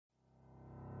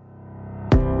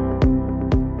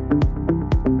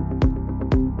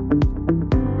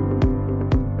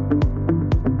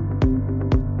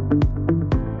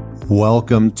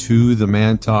Welcome to the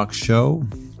Man Talk Show,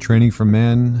 training for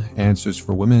men, answers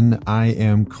for women. I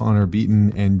am Connor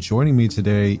Beaton, and joining me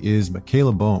today is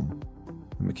Michaela Boehm.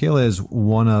 Michaela is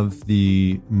one of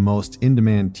the most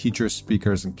in-demand teachers,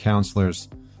 speakers, and counselors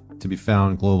to be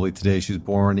found globally today. She's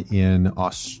born in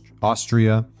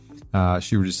Austria.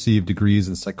 She received degrees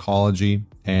in psychology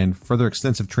and further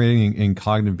extensive training in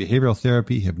cognitive behavioral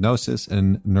therapy, hypnosis,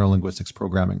 and neurolinguistics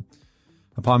programming.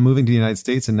 Upon moving to the United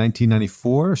States in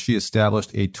 1994, she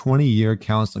established a 20-year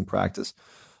counseling practice,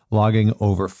 logging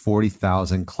over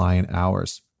 40,000 client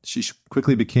hours. She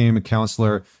quickly became a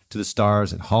counselor to the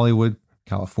stars in Hollywood,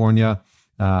 California,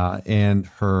 and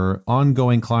her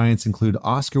ongoing clients include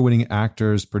Oscar-winning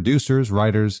actors, producers,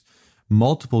 writers,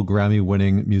 multiple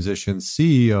Grammy-winning musicians,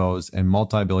 CEOs, and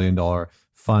multi-billion-dollar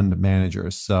fund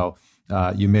managers. So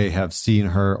you may have seen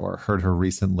her or heard her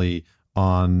recently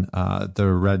on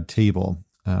the Red Table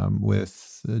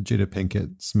with Jada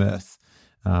Pinkett Smith.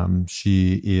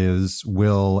 She is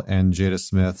Will and Jada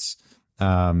Smith's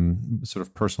sort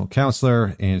of personal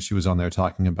counselor, and she was on there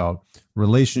talking about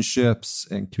relationships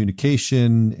and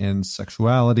communication and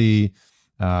sexuality,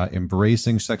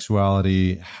 embracing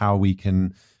sexuality, how we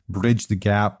can bridge the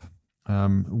gap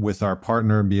with our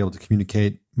partner and be able to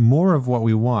communicate more of what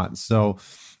we want. So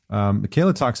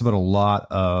Michaela talks about a lot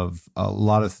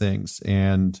of things,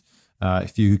 and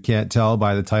if you can't tell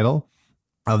by the title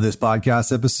of this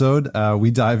podcast episode,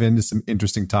 we dive into some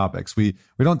interesting topics. We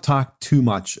don't talk too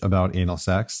much about anal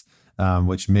sex,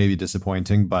 which may be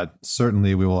disappointing, but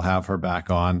certainly we will have her back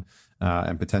on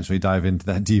and potentially dive into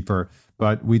that deeper.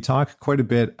 But we talk quite a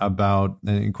bit about,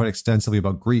 and quite extensively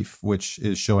about, grief, which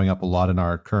is showing up a lot in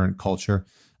our current culture.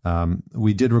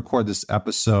 We did record this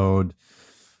episode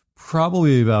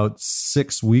probably about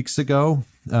 6 weeks ago,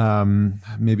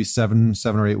 maybe seven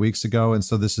or 8 weeks ago. And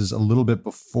so this is a little bit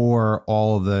before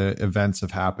all of the events have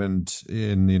happened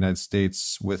in the United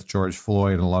States with George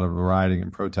Floyd and a lot of rioting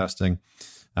and protesting.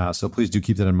 So please do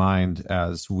keep that in mind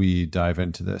as we dive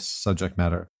into this subject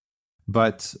matter.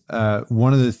 But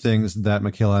one of the things that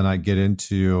Michaela and I get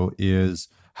into is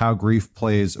how grief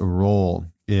plays a role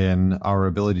in our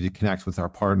ability to connect with our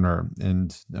partner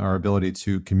and our ability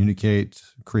to communicate,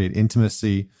 create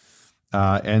intimacy,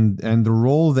 and the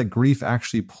role that grief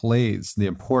actually plays, the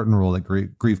important role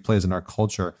that grief plays in our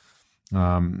culture.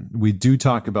 We do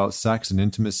talk about sex and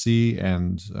intimacy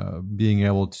and being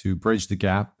able to bridge the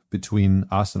gap between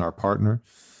us and our partner.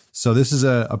 So this is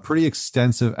a pretty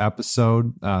extensive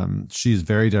episode. She's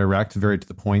very direct, very to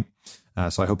the point.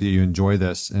 So I hope that you enjoy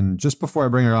this. And just before I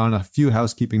bring her on, a few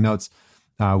housekeeping notes.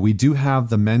 We do have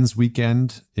the men's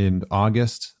weekend in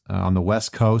August on the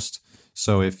West Coast.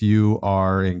 So if you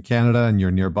are in Canada and you're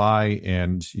nearby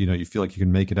and you feel like you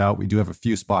can make it out, we do have a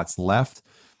few spots left.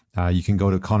 You can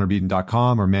go to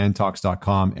connorbeaton.com or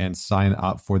mantalks.com and sign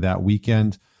up for that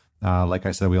weekend. Like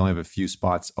I said, we only have a few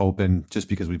spots open just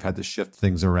because we've had to shift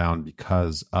things around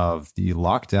because of the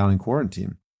lockdown and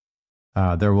quarantine.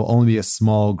 There will only be a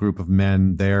small group of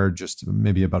men there, just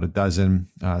maybe about a dozen.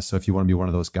 So if you want to be one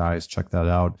of those guys, check that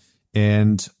out.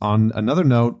 And on another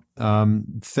note,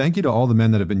 thank you to all the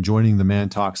men that have been joining the Man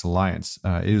Talks Alliance.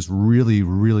 It has really,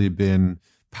 really been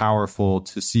powerful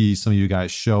to see some of you guys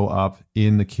show up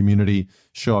in the community,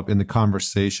 show up in the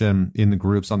conversation, in the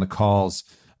groups, on the calls,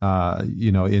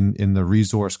 in the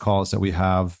resource calls that we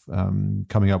have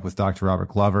coming up with Dr. Robert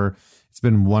Glover. It's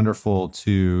been wonderful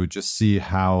to just see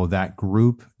how that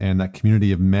group and that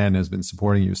community of men has been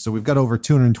supporting you. So we've got over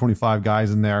 225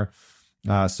 guys in there.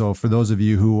 So for those of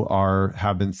you who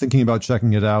have been thinking about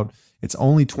checking it out, it's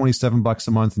only $27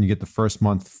 a month and you get the first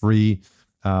month free.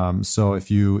 So if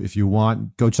you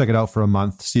want, go check it out for a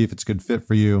month, see if it's a good fit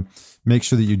for you. Make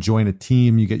sure that you join a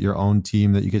team. You get your own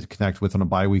team that you get to connect with on a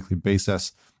bi-weekly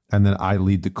basis. And then I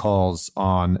lead the calls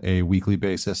on a weekly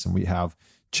basis. And we have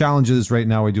challenges. Right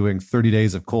now we're doing 30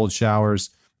 days of cold showers,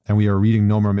 and we are reading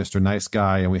No More Mr. Nice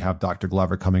Guy, and we have Dr.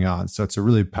 Glover coming on. So it's a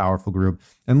really powerful group.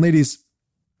 And ladies,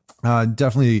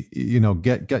 definitely,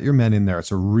 get your men in there.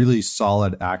 It's a really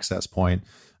solid access point.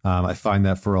 I find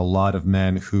that for a lot of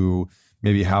men who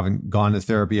maybe haven't gone to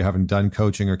therapy, haven't done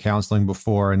coaching or counseling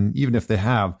before, and even if they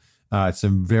have, it's a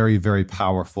very, very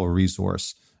powerful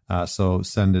resource. So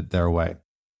send it their way.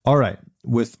 All right.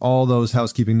 With all those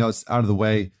housekeeping notes out of the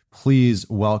way, please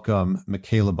welcome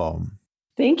Michaela Boehm.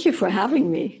 Thank you for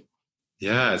having me.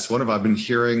 Yeah, I've been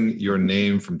hearing your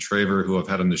name from Traver, who I've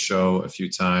had on the show a few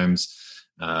times.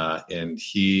 And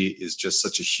he is just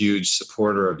such a huge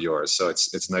supporter of yours. So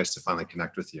it's nice to finally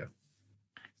connect with you.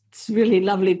 It's really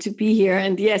lovely to be here.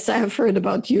 And yes, I have heard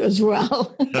about you as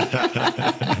well.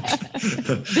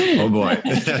 Oh boy.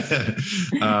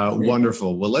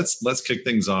 Wonderful. Well, let's kick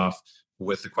things off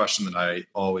with the question that I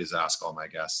always ask all my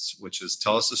guests, which is,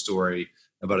 tell us a story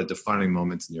about a defining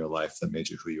moment in your life that made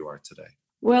you who you are today.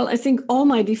 Well, I think all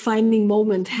my defining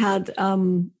moments,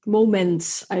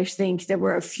 I think there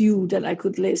were a few that I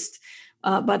could list.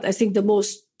 But I think the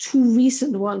most two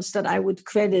recent ones that I would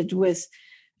credit with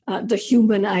the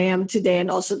human I am today,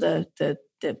 and also the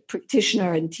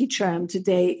practitioner and teacher I am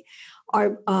today,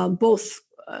 are both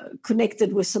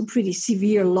connected with some pretty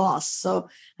severe loss. So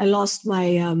I lost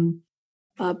my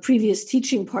previous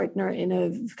teaching partner in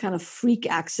a kind of freak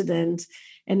accident,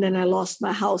 and then I lost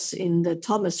my house in the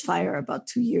Thomas Fire about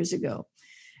 2 years ago.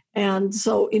 And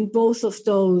so in both of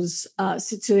those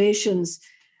situations,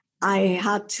 I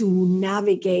had to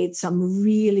navigate some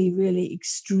really, really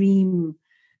extreme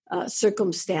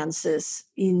circumstances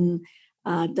in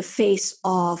the face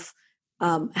of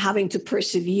having to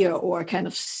persevere or kind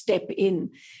of step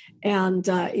in. And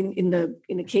in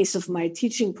the case of my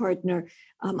teaching partner,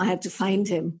 I had to find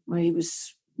him when he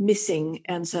was missing.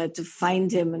 And so I had to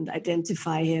find him and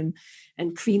identify him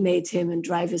and cremate him and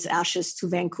drive his ashes to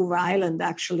Vancouver Island,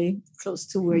 actually, close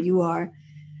to where you are.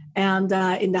 And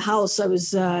in the house, I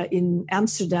was in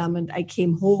Amsterdam, and I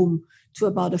came home to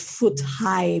about a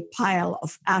foot-high pile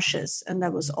of ashes. And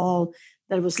that was all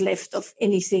that was left of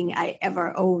anything I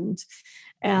ever owned.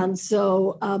 And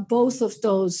so both of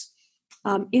those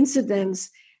incidents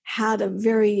had a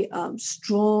very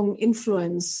strong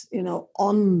influence,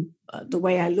 on the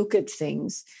way I look at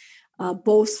things,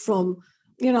 both from,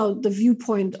 the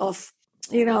viewpoint of,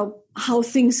 how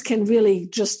things can really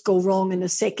just go wrong in a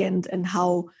second and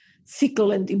how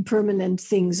fickle and impermanent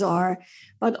things are,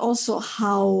 but also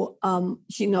how,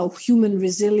 human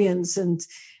resilience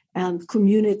and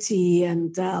community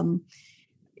and,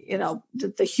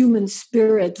 the human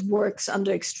spirit works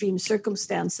under extreme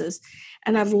circumstances.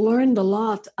 And I've learned a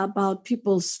lot about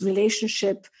people's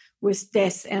relationship with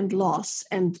death and loss,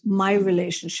 and my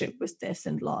relationship with death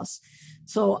and loss.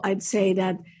 So I'd say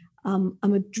that I'm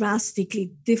a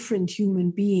drastically different human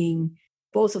being.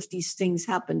 Both of these things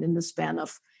happened in the span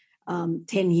of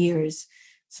 10 years.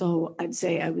 So I'd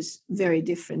say I was very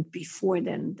different before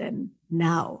then than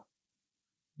now.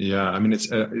 Yeah, I mean,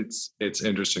 it's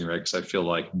interesting, right? Because I feel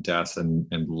like death and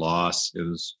loss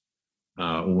is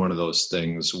one of those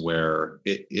things where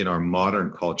in our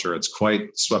modern culture, it's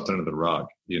quite swept under the rug.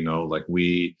 Like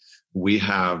we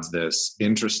have this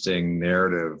interesting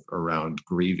narrative around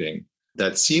grieving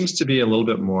that seems to be a little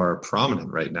bit more prominent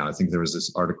right now. I think there was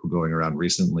this article going around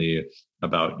recently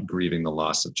about grieving the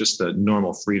loss of just the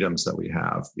normal freedoms that we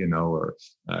have, or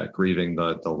grieving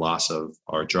the loss of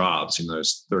our jobs.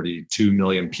 There's 32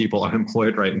 million people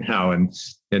unemployed right now in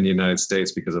the United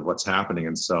States because of what's happening.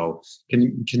 And so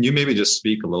can you maybe just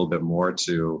speak a little bit more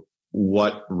to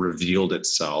what revealed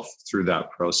itself through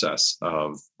that process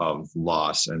of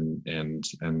loss and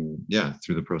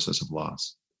through the process of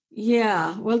loss?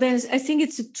 Yeah, well, I think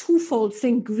it's a twofold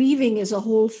thing. Grieving is a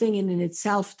whole thing in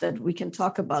itself that we can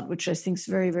talk about, which I think is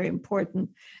very, very important.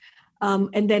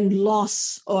 And then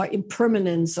loss or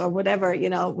impermanence or whatever,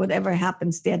 whatever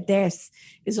happens there, death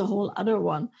is a whole other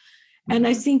one. And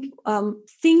I think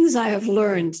things I have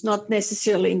learned, not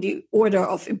necessarily in the order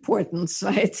of importance,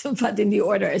 right, but in the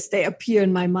order as they appear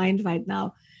in my mind right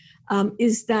now,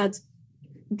 is that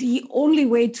the only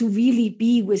way to really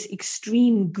be with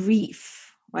extreme grief,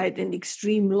 right, and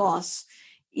extreme loss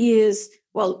is,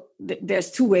 well,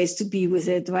 there's two ways to be with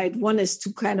it, right? One is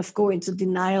to kind of go into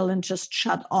denial and just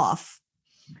shut off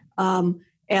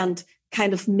and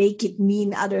kind of make it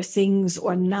mean other things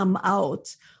or numb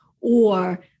out,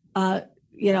 or,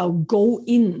 go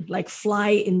in, like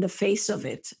fly in the face of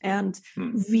it and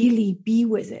really be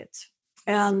with it.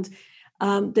 And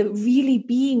the really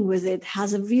being with it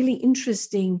has a really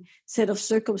interesting set of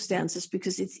circumstances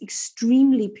because it's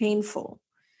extremely painful.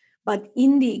 But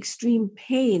in the extreme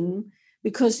pain,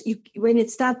 because when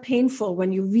it's that painful,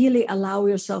 when you really allow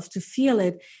yourself to feel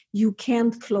it, you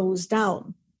can't close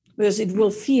down because it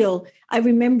will feel. I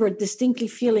remember distinctly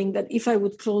feeling that if I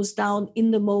would close down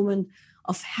in the moment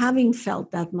of having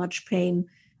felt that much pain,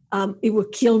 it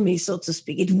would kill me, so to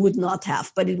speak. It would not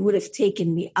have, but it would have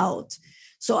taken me out.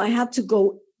 So I had to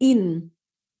go in.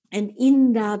 And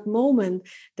in that moment,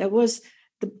 there was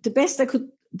the best I could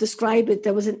describe it,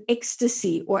 there was an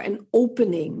ecstasy or an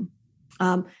opening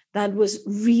that was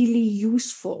really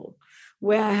useful,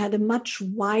 where I had a much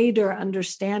wider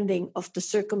understanding of the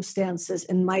circumstances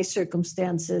and my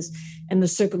circumstances and the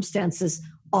circumstances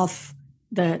of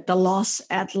the loss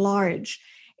at large.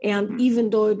 And even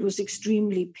though it was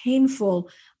extremely painful,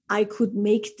 I could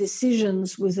make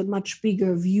decisions with a much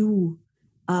bigger view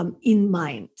in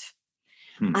mind.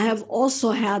 I have also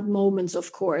had moments,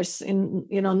 of course, in,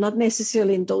 not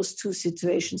necessarily in those two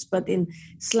situations, but in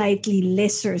slightly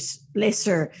lesser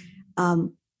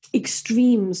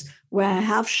extremes where I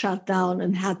have shut down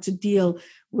and had to deal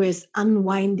with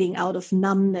unwinding out of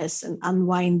numbness and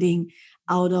unwinding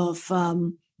out of,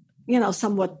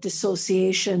 somewhat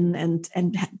dissociation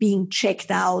and being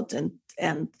checked out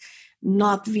and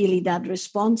not really that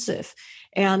responsive.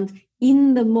 And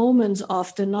in the moments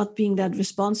of the not being that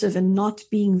responsive and not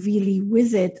being really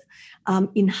with it,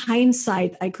 in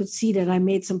hindsight, I could see that I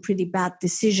made some pretty bad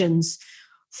decisions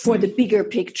for the bigger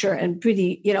picture and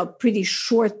pretty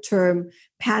short-term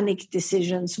panic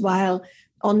decisions. While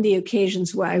on the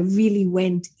occasions where I really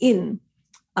went in,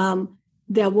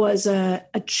 there was a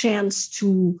chance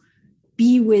to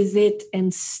be with it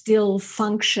and still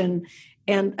function.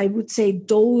 And I would say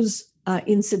those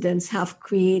incidents have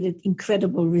created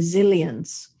incredible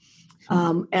resilience,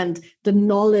 and the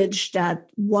knowledge that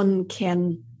one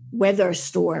can weather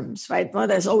storms. Right? Well,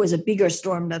 there's always a bigger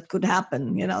storm that could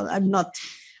happen. I'm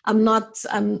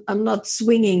not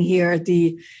swinging here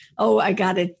I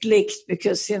got it licked,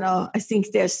 because I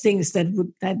think there's things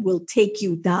that will take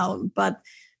you down. But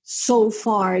so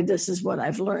far, this is what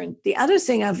I've learned. The other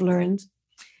thing I've learned,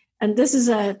 and this is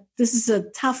a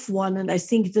tough one, and I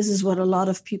think this is what a lot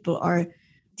of people are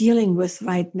dealing with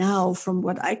right now, from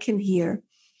what I can hear,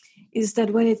 is that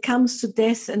when it comes to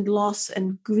death and loss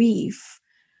and grief,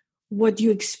 what you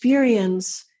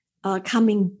experience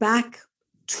coming back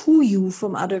to you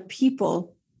from other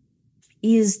people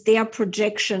is their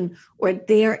projection or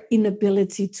their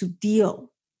inability to deal.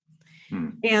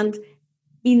 And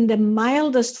in the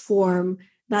mildest form,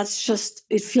 that's just,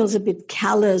 it feels a bit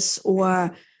callous,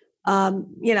 or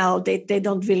they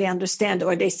don't really understand,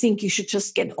 or they think you should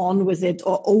just get on with it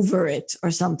or over it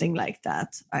or something like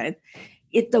that, right?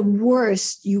 At the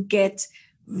worst, you get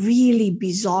really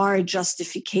bizarre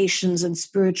justifications and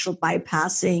spiritual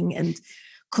bypassing and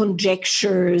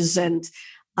conjectures and,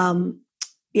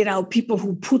 people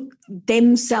who put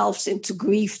themselves into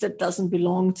grief that doesn't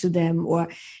belong to them, or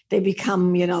they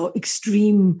become,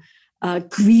 extreme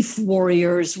grief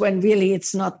warriors when really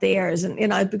it's not theirs, and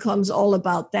it becomes all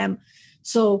about them.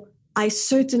 So I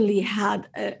certainly had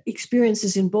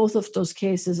experiences in both of those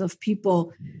cases of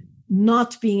people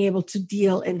not being able to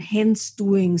deal, and hence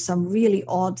doing some really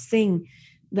odd thing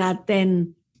that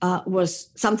then was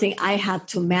something I had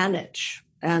to manage.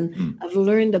 And I've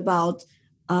learned about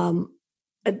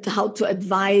how to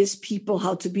advise people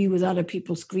how to be with other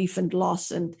people's grief and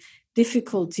loss and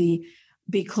difficulty,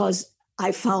 because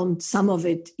I found some of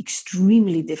it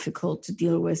extremely difficult to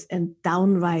deal with and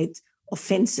downright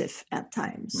offensive at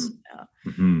times.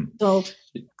 So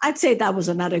I'd say that was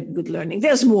another good learning.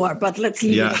 There's more, but let's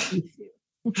leave it.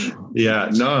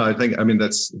 No,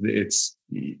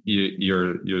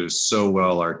 you're so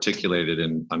well articulated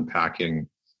in unpacking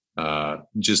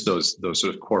just those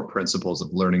sort of core principles of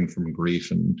learning from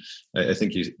grief. And I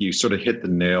think you sort of hit the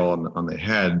nail on the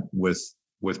head with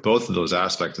both of those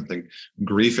aspects. I think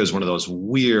grief is one of those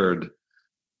weird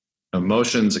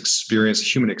emotions,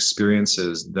 human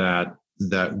experiences that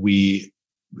we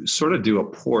sort of do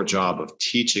a poor job of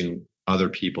teaching other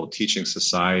people, teaching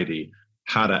society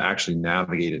how to actually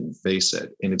navigate it and face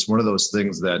it. And it's one of those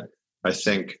things that I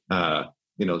think,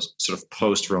 sort of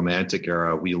post-romantic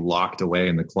era, we locked away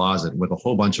in the closet with a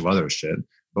whole bunch of other shit.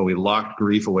 But we locked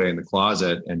grief away in the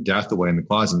closet and death away in the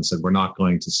closet and said, we're not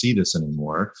going to see this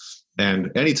anymore. And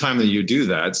anytime that you do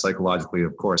that, psychologically,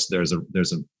 of course, there's a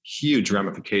huge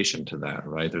ramification to that,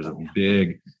 right?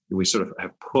 We sort of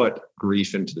have put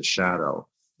grief into the shadow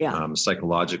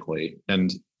psychologically.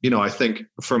 And, I think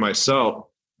for myself,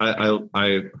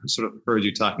 I sort of heard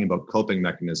you talking about coping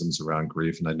mechanisms around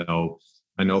grief. And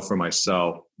I know for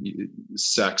myself,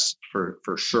 sex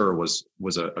for sure was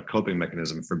a coping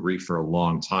mechanism for grief for a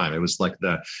long time. It was like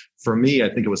for me, I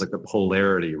think it was like the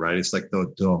polarity, right? It's like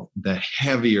the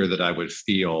heavier that I would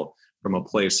feel from a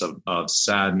place of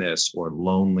sadness or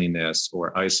loneliness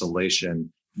or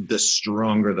isolation, the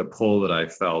stronger the pull that I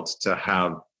felt to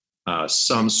have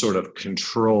some sort of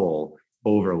control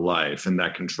over life. And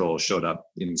that control showed up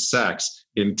in sex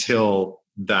until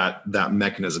that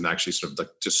mechanism actually sort of like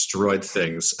destroyed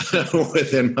things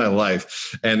within my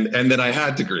life. And then I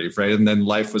had to grieve, right? And then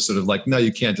life was sort of like, no,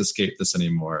 you can't escape this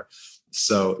anymore.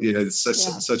 So it's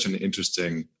such an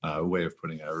interesting way of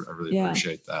putting it. I really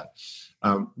appreciate that.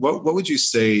 What would you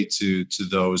say to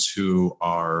those who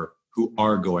are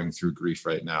going through grief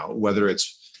right now, whether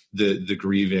it's the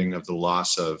grieving of the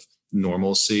loss of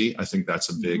normalcy. I think that's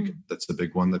a big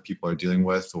one that people are dealing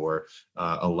with, or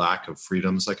a lack of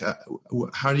freedoms. Like,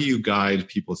 how do you guide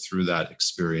people through that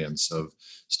experience of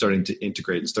starting to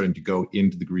integrate and starting to go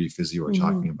into the grief as you were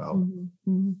talking about?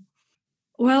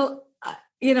 Well,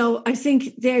 I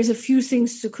think there's a few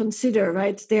things to consider,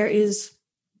 right? There is,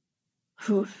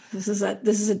 this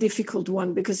is a difficult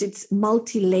one because it's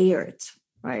multi-layered,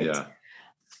 right? Yeah.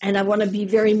 And I want to be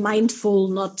very mindful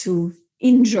not to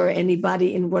injure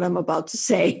anybody in what I'm about to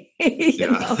say.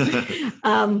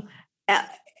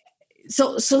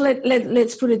 So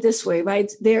let's put it this way,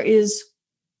 right? There's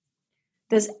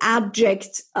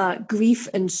abject grief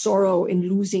and sorrow in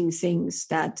losing things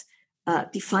that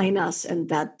define us and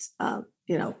that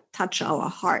touch our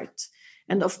heart.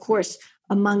 And of course,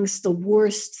 amongst the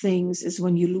worst things is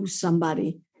when you lose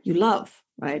somebody you love,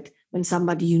 right? When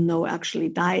somebody actually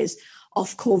dies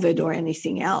of COVID or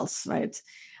anything else, right?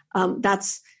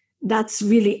 That's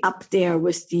really up there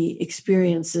with the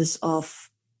experiences of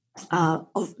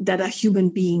that a human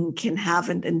being can have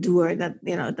and endure.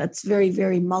 That's very,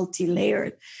 very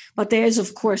multi-layered. But there is,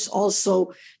 of course,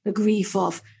 also the grief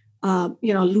of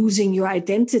losing your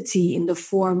identity in the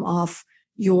form of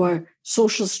your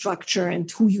social structure and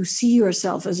who you see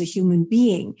yourself as a human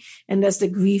being. And there's the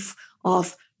grief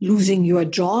of losing your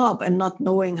job and not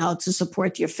knowing how to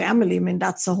support your family. I mean,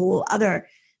 that's a whole other,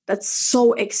 that's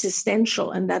so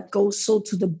existential, and that goes so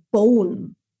to the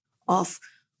bone of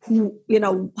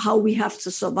how we have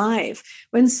to survive.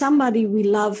 When somebody we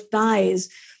love dies,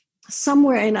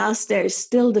 somewhere in us, there is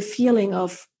still the feeling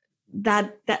of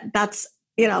that's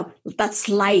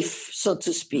life, so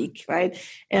to speak, right?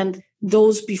 And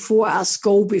those before us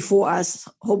go before us,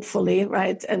 hopefully,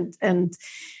 right? And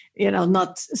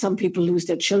not, some people lose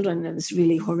their children and it's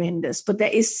really horrendous, but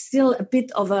there is still a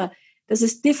bit of there's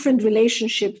this different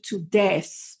relationship to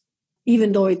death,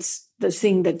 even though it's the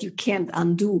thing that you can't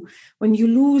undo. When you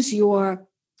lose your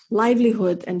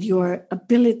livelihood and your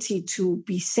ability to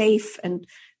be safe and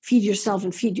feed yourself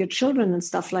and feed your children and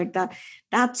stuff like that,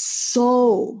 that's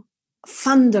so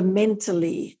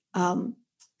fundamentally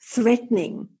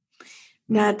threatening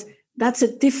that's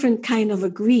a different kind of a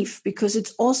grief, because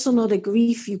it's also not a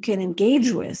grief you can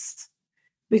engage with,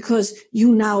 because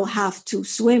you now have to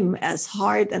swim as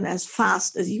hard and as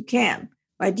fast as you can,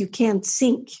 right? You can't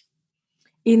sink.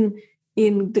 In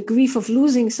the grief of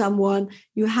losing someone,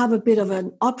 you have a bit of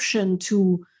an option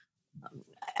to,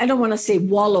 I don't want to say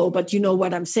wallow, but you know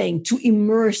what I'm saying, to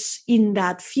immerse in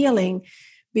that feeling,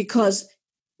 because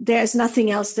there's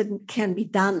nothing else that can be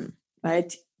done,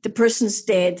 right? The person's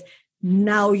dead.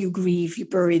 Now you grieve, you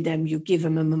bury them, you give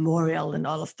them a memorial and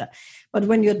all of that. But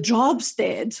when your job's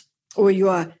dead or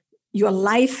your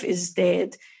life is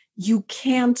dead, you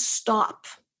can't stop,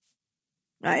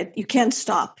 right? You can't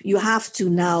stop. You have to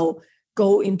now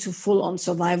go into full-on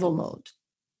survival mode.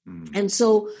 And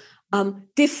so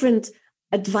different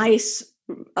advice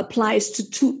applies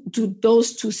to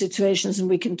those two situations, and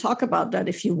we can talk about that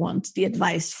if you want, the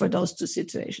advice for those two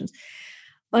situations.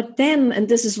 But then, and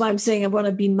this is why I'm saying I want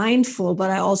to be mindful,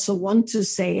 but I also want to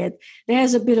say it,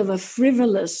 there's a bit of a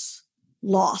frivolous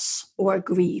loss or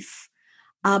grief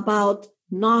about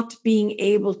not being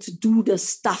able to do the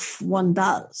stuff one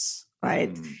does,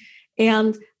 right?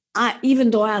 And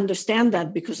even though I understand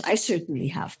that, because I certainly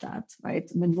have that, right?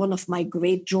 I mean, one of my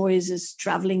great joys is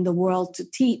traveling the world to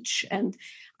teach. And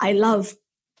I love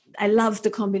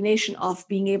the combination of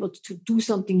being able to do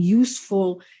something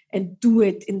useful and do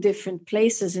it in different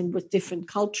places and with different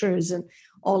cultures and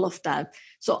all of that.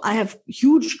 So I have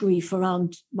huge grief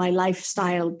around my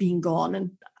lifestyle being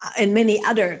gone and many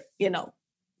other,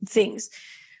 things.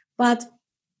 But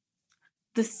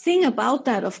the thing about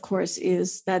that, of course,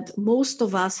 is that most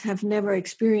of us have never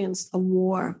experienced a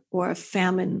war or a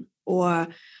famine or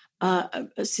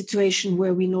a situation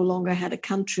where we no longer had a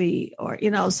country or,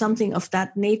 something of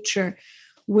that nature,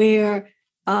 where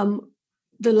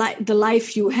the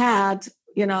life you had,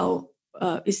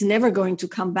 is never going to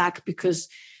come back because,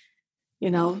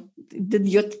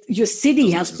 your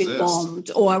city has been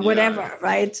bombed or whatever,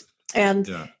 right? And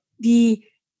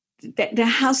there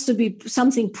has to be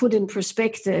something put in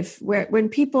perspective where when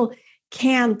people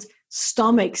can't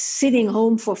stomach sitting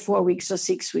home for 4 weeks or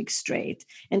 6 weeks straight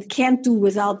and can't do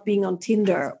without being on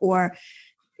Tinder or,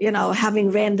 having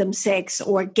random sex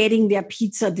or getting their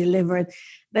pizza delivered,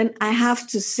 then I have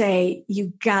to say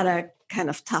you gotta kind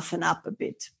of toughen up a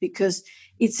bit, because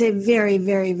it's a very,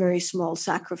 very, very small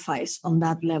sacrifice on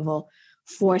that level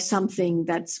for something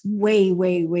that's way,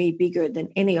 way, way bigger than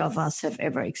any of us have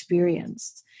ever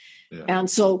experienced. Yeah. And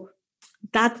so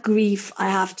that grief, I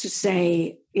have to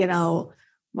say,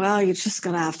 well, you're just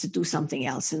going to have to do something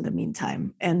else in the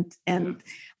meantime. And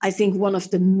I think one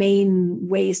of the main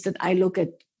ways that I look at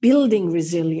building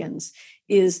resilience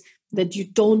is that you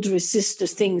don't resist the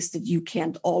things that you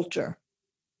can't alter,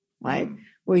 right?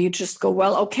 Where you just go,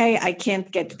 well, okay, I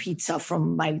can't get pizza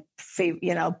from my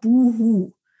favorite,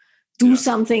 boo-hoo, do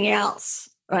something else,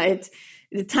 right?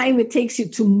 The time it takes you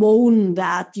to moan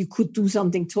that, you could do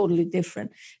something totally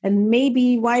different, and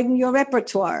maybe widen your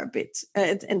repertoire a bit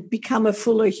and become a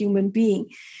fuller human being.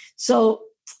 So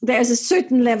there's a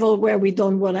certain level where we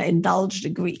don't want to indulge the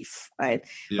grief, right?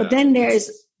 Yeah. But then there's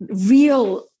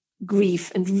real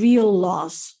grief and real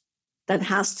loss that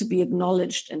has to be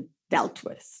acknowledged and dealt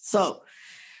with. So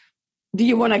do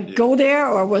you want to go there,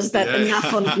 or was that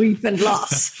enough on grief and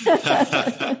loss?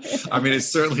 I mean,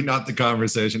 it's certainly not the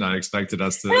conversation I expected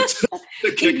us to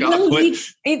kick off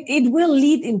with. It will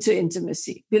lead into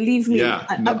intimacy. Believe me. Yeah,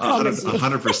 I promise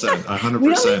 100%.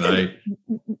 100%.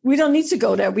 We don't need to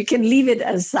go there. We can leave it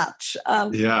as such.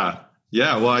 Yeah.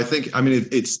 Well, I think,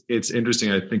 it's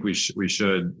interesting. I think we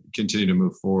should continue to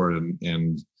move forward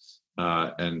and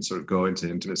sort of go into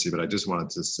intimacy. But I just wanted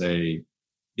to say,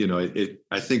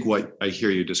 I think what I hear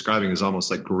you describing is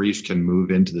almost like grief can move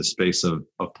into the space of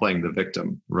playing the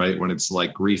victim, right? When it's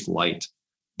like grief light,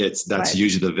 that's right.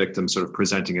 Usually the victim sort of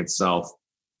presenting itself,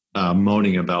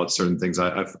 moaning about certain things.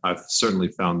 I've certainly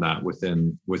found that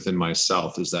within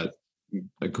myself, is that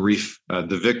a grief,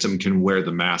 the victim can wear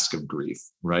the mask of grief,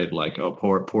 right? Like, oh,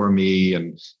 poor me,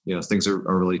 and things are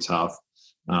really tough.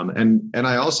 And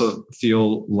I also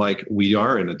feel like we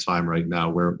are in a time right now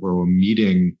where we're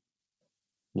meeting.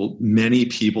 Well, many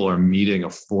people are meeting a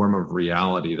form of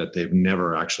reality that they've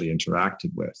never actually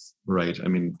interacted with, right? I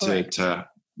mean,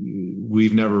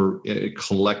 we've never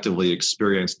collectively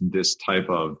experienced this type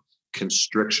of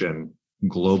constriction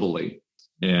globally,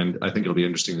 and I think it'll be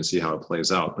interesting to see how it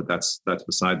plays out. But that's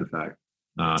beside the fact.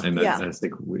 I think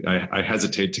I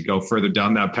hesitate to go further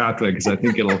down that pathway, because I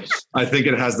think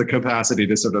it has the capacity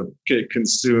to sort of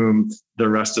consume the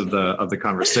rest of the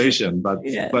conversation. But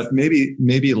but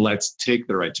maybe let's take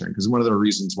the right turn, because one of the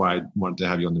reasons why I wanted to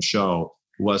have you on the show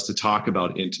was to talk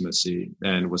about intimacy,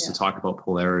 and was to talk about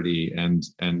polarity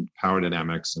and power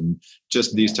dynamics and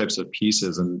just these types of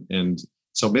pieces. And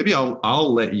so maybe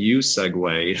I'll let you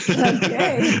segue.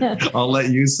 Okay. I'll let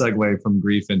you segue from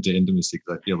grief into intimacy,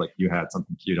 because I feel like you had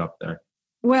something queued up there.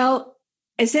 Well,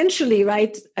 essentially,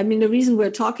 right? I mean, the reason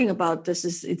we're talking about this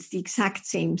is it's the exact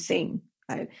same thing,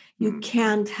 right? You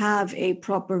can't have a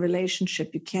proper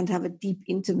relationship. You can't have a deep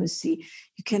intimacy.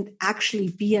 You can't actually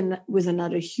be with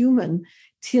another human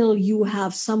till you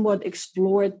have somewhat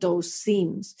explored those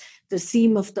themes. The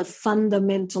theme of the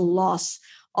fundamental loss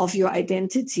of your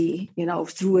identity,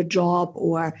 through a job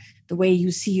or the way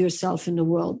you see yourself in the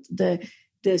world, the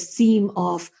theme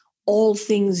of all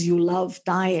things you love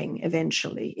dying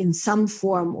eventually in some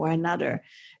form or another.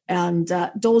 And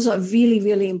those are really,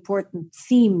 really important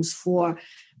themes for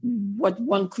what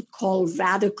one could call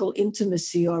radical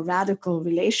intimacy or radical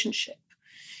relationship.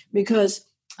 Because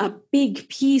a big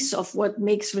piece of what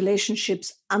makes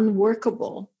relationships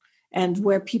unworkable and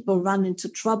where people run into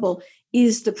trouble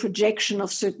is the projection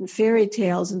of certain fairy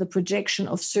tales and the projection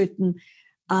of certain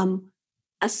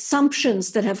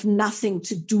assumptions that have nothing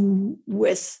to do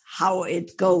with how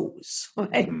it goes,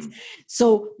 right? Mm-hmm.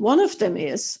 So one of them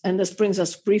is, and this brings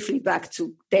us briefly back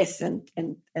to death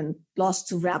and loss,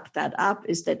 to wrap that up,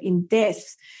 is that in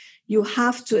death, you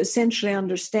have to essentially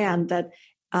understand that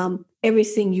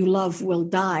everything you love will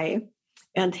die.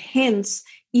 And hence,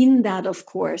 in that, of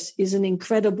course, is an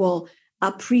incredible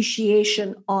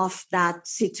appreciation of that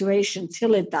situation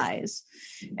till it dies.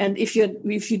 And if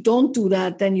you don't do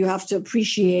that, then you have to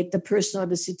appreciate the person or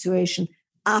the situation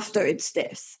after its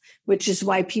death, which is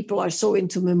why people are so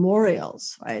into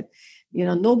memorials, right?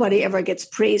 Nobody ever gets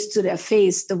praised to their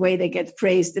face the way they get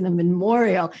praised in a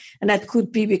memorial. And that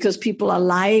could be because people are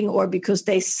lying, or because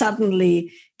they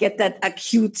suddenly get that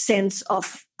acute sense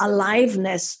of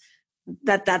aliveness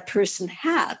that person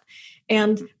had.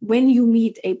 And when you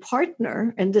meet a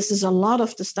partner, and this is a lot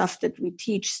of the stuff that we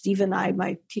teach, Steve and I,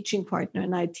 my teaching partner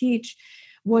and I teach,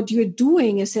 what you're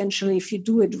doing essentially, if you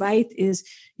do it right, is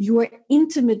you are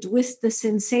intimate with the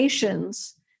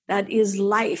sensations that is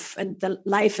life, and the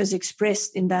life is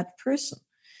expressed in that person.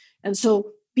 And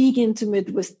so being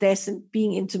intimate with death and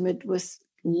being intimate with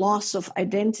loss of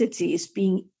identity is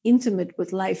being intimate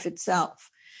with life itself.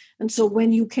 And so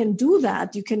when you can do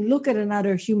that, you can look at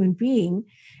another human being,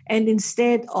 and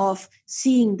instead of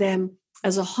seeing them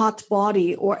as a hot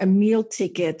body or a meal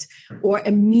ticket or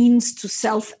a means to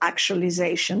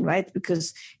self-actualization, right?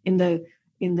 Because in the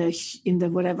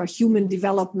whatever human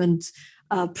development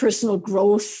personal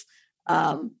growth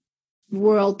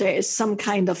world, there is some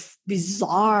kind of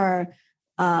bizarre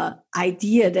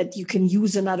idea that you can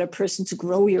use another person to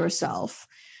grow yourself.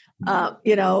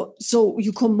 So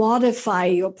you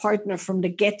commodify your partner from the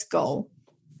get-go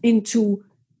into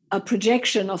a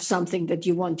projection of something that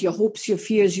you want, your hopes, your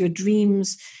fears, your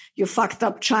dreams, your fucked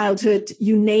up childhood,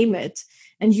 you name it.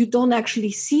 And you don't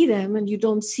actually see them, and you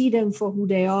don't see them for who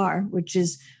they are, which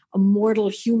is a mortal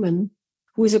human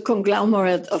who is a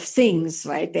conglomerate of things,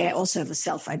 right? They also have a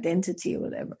self-identity or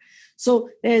whatever. So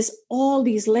there's all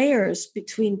these layers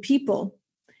between people,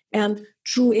 and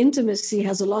true intimacy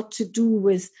has a lot to do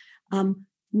with,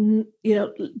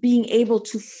 being able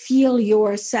to feel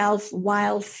yourself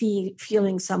while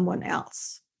feeling someone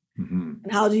else. Mm-hmm.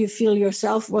 And how do you feel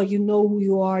yourself? Well, you know who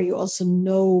you are. You also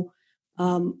know,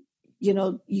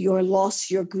 your loss,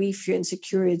 your grief, your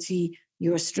insecurity,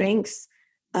 your strength,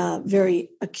 very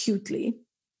acutely.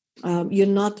 You're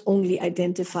not only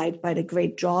identified by the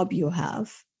great job you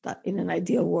have, that in an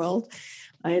ideal world,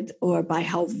 right? Or by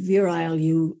how virile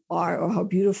you are or how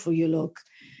beautiful you look.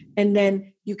 And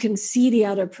then you can see the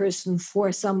other person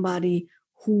for somebody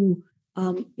who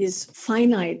is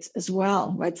finite as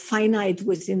well, right? Finite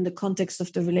within the context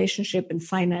of the relationship and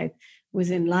finite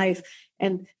within life.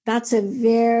 And that's a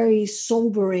very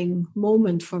sobering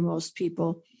moment for most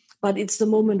people, but it's the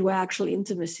moment where actual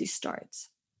intimacy starts.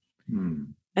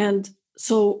 And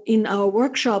so in our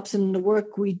workshops and the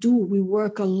work we do, we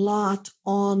work a lot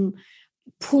on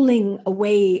pulling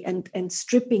away and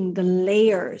stripping the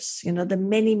layers, the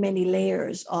many, many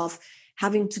layers of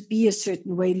having to be a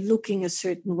certain way, looking a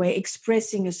certain way,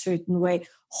 expressing a certain way,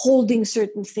 holding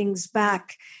certain things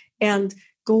back, and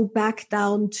go back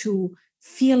down to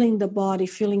feeling the body,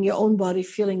 feeling your own body,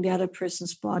 feeling the other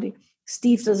person's body.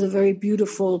 Steve does a very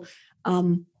beautiful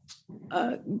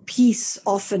piece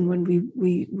often when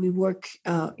we work,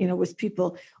 with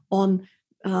people on.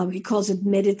 He calls it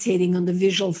meditating on the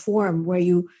visual form, where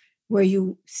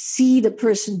you see the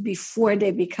person before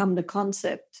they become the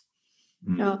concept.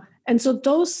 And so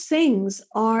those things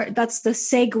that's the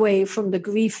segue from the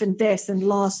grief and death and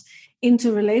loss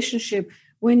into relationship.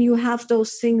 When you have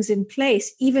those things in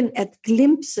place, even at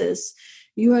glimpses,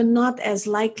 you are not as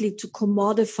likely to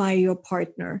commodify your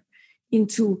partner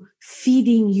into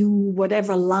feeding you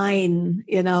whatever line,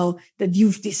 that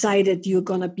you've decided you're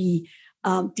going to be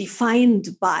defined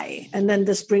by. And then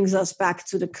this brings us back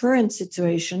to the current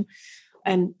situation.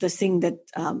 And the thing that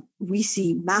we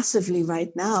see massively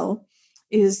right now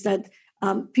is that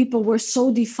people were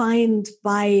so defined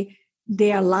by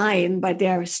their line, by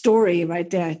their story, right?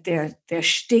 Their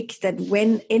shtick, that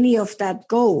when any of that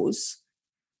goes,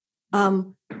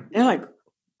 they're like,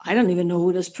 I don't even know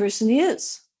who this person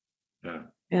is.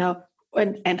 Yeah.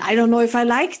 And I don't know if I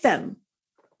like them.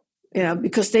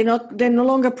 Because they no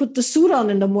longer put the suit on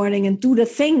in the morning and do the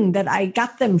thing that I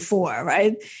got them for,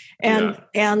 right? And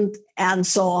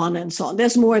so on and so on.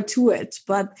 There's more to it,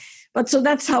 but so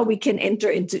that's how we can enter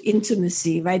into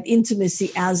intimacy, right?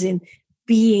 Intimacy as in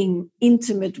being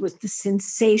intimate with the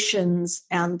sensations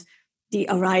and the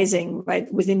arising, right,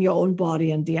 within your own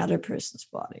body and the other person's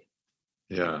body.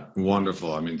 Yeah,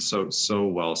 wonderful. I mean, so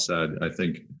well said. I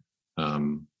think.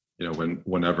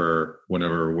 Whenever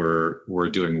we're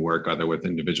doing work either with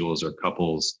individuals or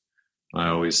couples, I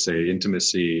always say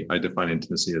intimacy. I define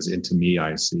intimacy as into me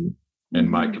I see, and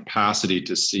my capacity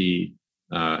to see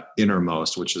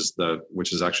innermost, which is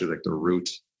actually like the root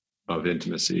of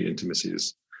intimacy. Intimacy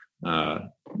is I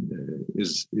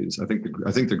think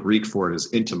the Greek for it is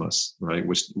intimus, right?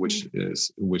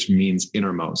 Which means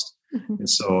innermost. Mm-hmm. And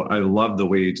so I love the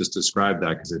way you just described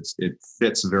that, because it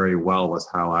fits very well with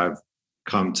how I've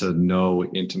come to know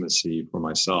intimacy for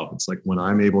myself. It's like when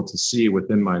I'm able to see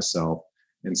within myself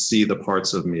and see the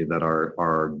parts of me that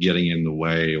are getting in the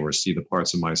way, or see the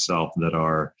parts of myself that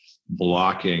are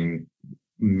blocking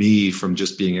me from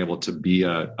just being able to be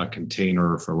a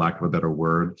container, for lack of a better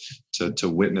word, to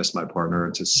witness my partner,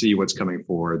 to see what's coming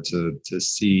forward, to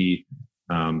see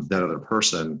that other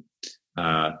person.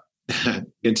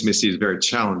 Intimacy is very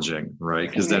challenging, right?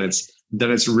 Because then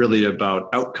it's really about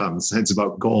outcomes. It's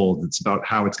about goals. It's about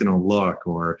how it's going to look,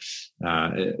 or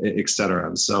et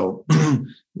cetera. So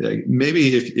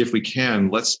maybe if we can,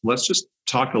 let's just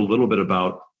talk a little bit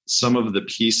about some of the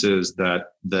pieces that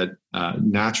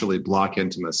naturally block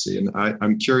intimacy. And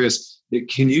I'm curious,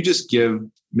 can you just give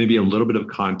maybe a little bit of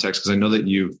context? Because I know that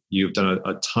you've done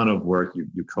a ton of work.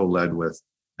 You co-led with,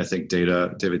 I think,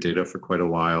 David Deida for quite a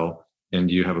while, and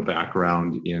you have a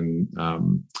background in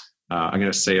I'm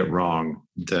going to say it wrong.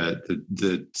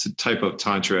 The type of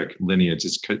tantric lineage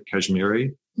is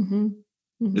Kashmiri. Mm-hmm.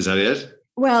 Mm-hmm. Is that it?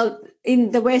 Well,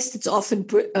 in the West, it's often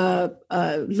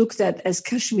looked at as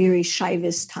Kashmiri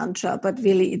Shaivist Tantra, but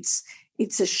really it's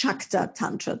a Shakta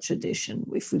Tantra tradition,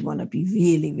 if we want to be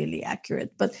really, really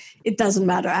accurate. But it doesn't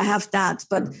matter. I have that.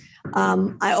 But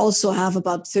I also have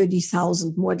about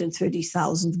more than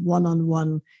 30,000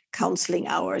 one-on-one counseling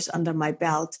hours under my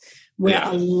belt, where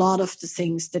a lot of the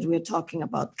things that we're talking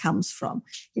about comes from.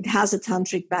 It has a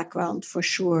tantric background for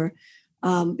sure,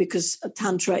 because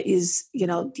Tantra is,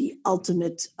 the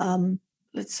ultimate,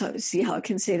 let's see how I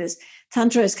can say this.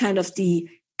 Tantra is kind of the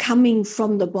coming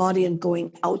from the body and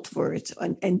going outward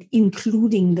and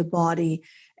including the body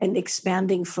and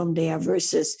expanding from there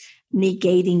versus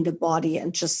negating the body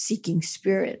and just seeking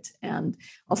spirit. And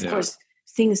of course,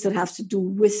 things that have to do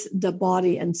with the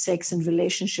body and sex and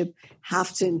relationship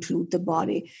have to include the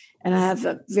body. And I have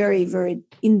a very, very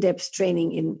in-depth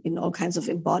training in all kinds of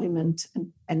embodiment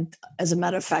and as a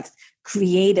matter of fact,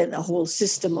 created a whole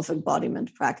system of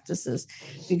embodiment practices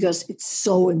because it's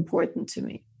so important to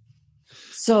me.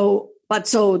 So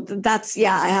that's,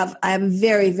 I have a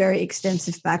very, very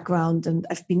extensive background and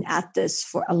I've been at this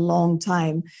for a long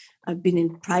time. I've been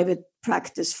in private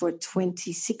practice for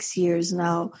 26 years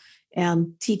now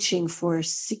and teaching for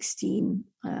 16.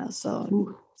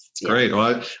 Great.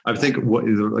 Well, I think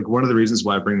one of the reasons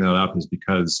why I bring that up is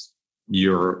because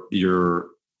you're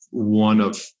one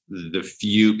of the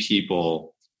few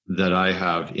people that I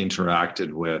have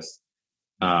interacted with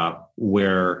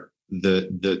where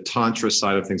the Tantra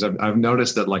side of things, I've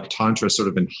noticed that like Tantra has sort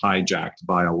of been hijacked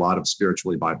by a lot of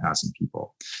spiritually bypassing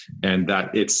people, and that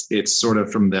it's sort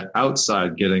of from the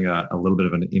outside getting a little bit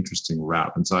of an interesting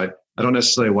rap. And so I don't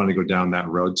necessarily want to go down that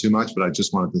road too much, but I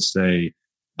just wanted to say,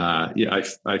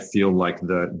 I feel like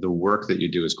the work that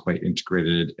you do is quite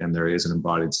integrated and there is an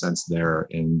embodied sense there.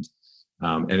 And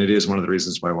it is one of the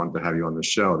reasons why I wanted to have you on the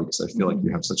show, because I feel like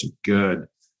you have such a good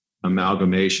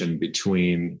amalgamation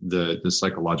between the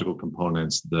psychological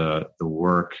components, the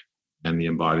work and the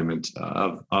embodiment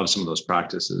of some of those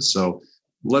practices. So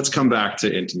let's come back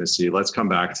to intimacy. Let's come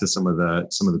back to some of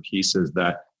the pieces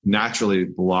that naturally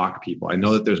block people. I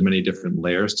know that there's many different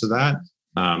layers to that,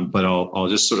 but I'll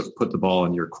just sort of put the ball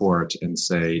in your court and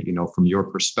say, from your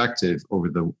perspective over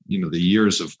the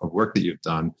years of work that you've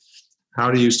done, how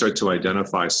do you start to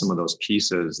identify some of those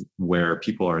pieces where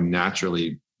people are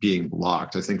naturally being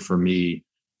blocked? I think for me,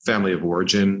 family of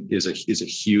origin is a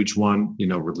huge one.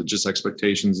 Religious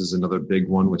expectations is another big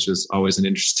one, which is always an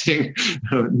interesting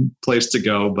place to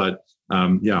go. But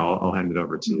I'll hand it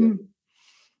over to you.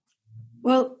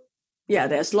 Well,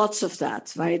 there's lots of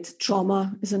that, right?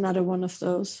 Trauma is another one of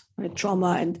those, right?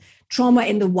 Trauma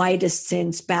in the widest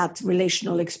sense, bad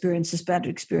relational experiences, bad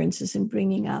experiences in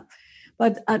bringing up.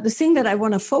 But the thing that I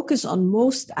want to focus on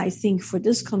most, I think, for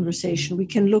this conversation, we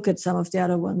can look at some of the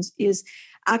other ones, is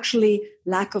actually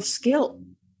lack of skill.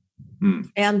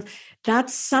 And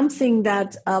that's something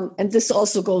that, and this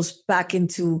also goes back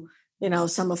into,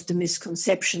 some of the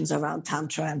misconceptions around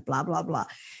Tantra and blah, blah, blah.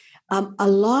 A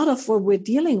lot of what we're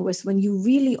dealing with, when you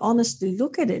really honestly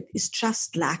look at it, is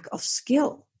just lack of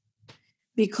skill.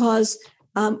 Because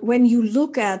when you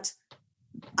look at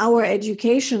our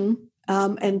education,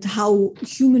 and how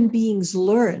human beings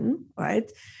learn,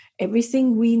 right?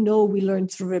 Everything we know, we learn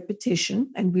through repetition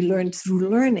and we learn through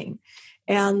learning.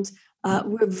 And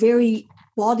we're very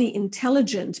body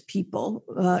intelligent people,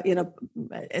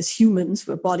 as humans,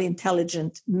 we're body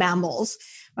intelligent mammals,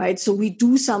 right? So we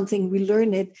do something, we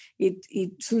learn it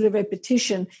through the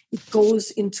repetition, it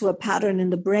goes into a pattern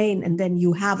in the brain and then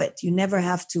you have it. You never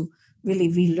have to really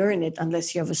relearn it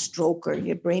unless you have a stroke or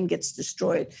your brain gets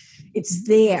destroyed. It's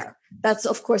there. That's,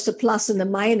 of course, a plus and a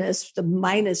minus. The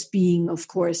minus being, of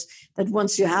course, that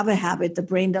once you have a habit, the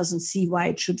brain doesn't see why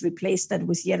it should replace that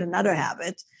with yet another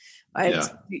habit, right? Yeah.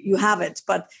 You have it,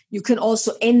 but you can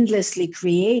also endlessly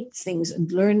create things and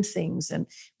learn things, and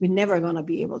we're never going to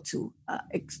be able to,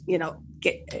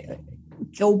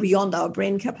 go beyond our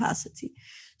brain capacity.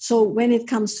 So when it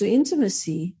comes to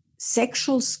intimacy,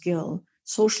 sexual skill,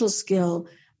 social skill,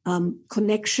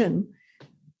 connection,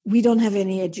 we don't have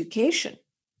any education.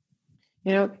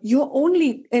 You're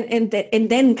only, and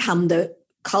then come the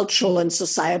cultural and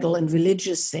societal and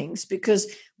religious things, because,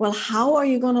 well, how are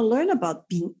you going to learn about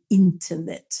being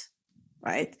intimate,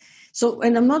 right? So,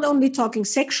 and I'm not only talking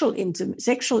sexual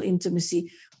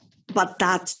intimacy, but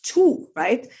that too,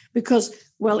 right? Because,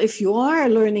 well, if you are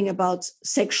learning about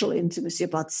sexual intimacy,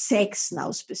 about sex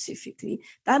now specifically,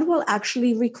 that will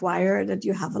actually require that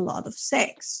you have a lot of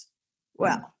sex.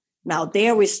 Well, now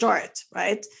there we start,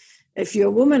 right? If you're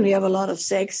a woman, you have a lot of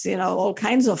sex, all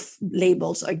kinds of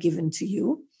labels are given to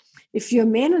you. If you're a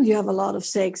man and you have a lot of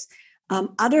sex,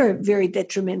 other very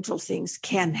detrimental things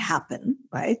can happen,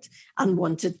 right?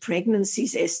 Unwanted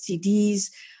pregnancies, STDs,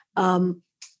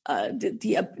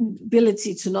 the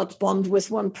ability to not bond with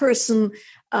one person,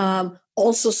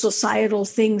 also societal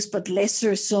things, but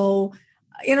lesser so.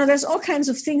 There's all kinds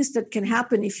of things that can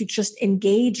happen if you just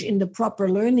engage in the proper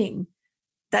learning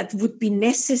that would be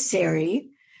necessary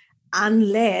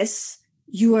unless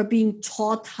you are being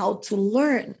taught how to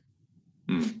learn.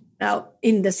 Now,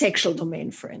 in the sexual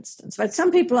domain, for instance, right?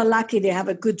 Some people are lucky, they have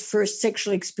a good first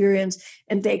sexual experience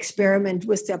and they experiment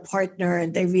with their partner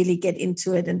and they really get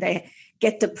into it and they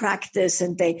get the practice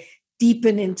and they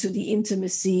deepen into the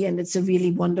intimacy, and it's a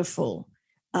really wonderful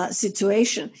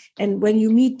situation. And when you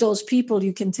meet those people,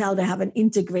 you can tell they have an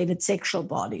integrated sexual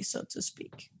body, so to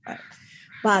speak. Right?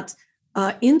 But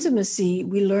intimacy,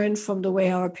 we learn from the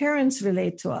way our parents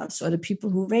relate to us or the people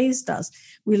who raised us.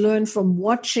 We learn from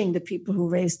watching the people who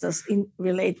raised us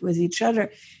relate with each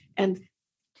other. And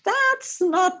that's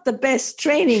not the best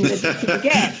training that you can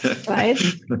get, right?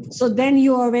 So then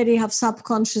you already have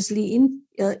subconsciously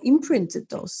imprinted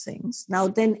those things. Now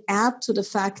then add to the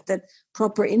fact that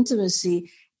proper intimacy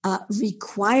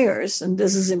requires, and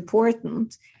this is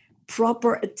important,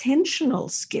 proper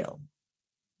attentional skill.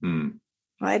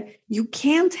 Right? You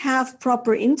can't have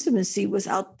proper intimacy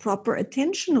without proper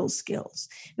attentional skills.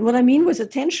 And what I mean with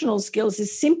attentional skills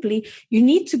is simply you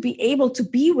need to be able to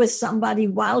be with somebody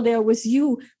while they're with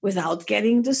you without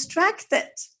getting distracted,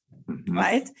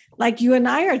 right? Like you and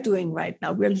I are doing right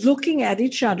now. We're looking at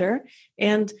each other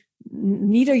and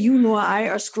neither you nor I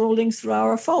are scrolling through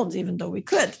our phones, even though we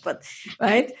could, but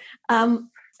right?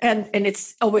 And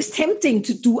it's always tempting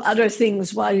to do other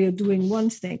things while you're doing one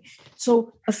thing.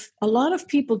 So a lot of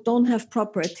people don't have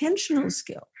proper attentional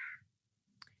skill.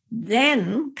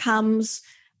 Then comes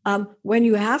when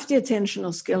you have the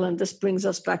attentional skill, and this brings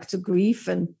us back to grief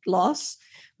and loss,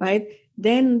 right?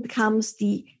 Then comes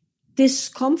the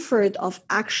discomfort of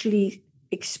actually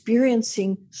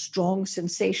experiencing strong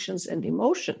sensations and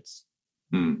emotions,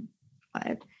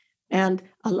 right? And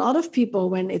a lot of people,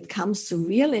 when it comes to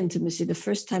real intimacy, the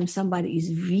first time somebody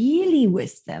is really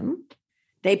with them,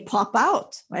 they pop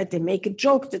out, right? They make a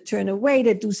joke, they turn away,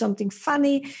 they do something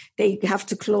funny, they have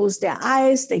to close their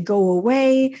eyes, they go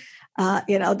away,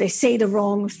 they say the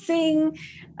wrong thing,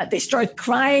 they start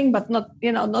crying, but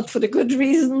not for the good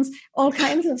reasons, all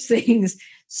kinds of things.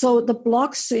 So the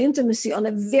blocks to intimacy on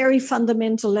a very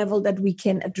fundamental level that we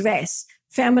can address,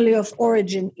 family of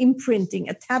origin, imprinting,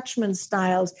 attachment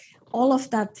styles, all of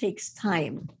that takes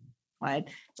time, right?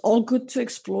 It's all good to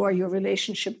explore your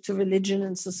relationship to religion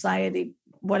and society,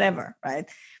 whatever, right?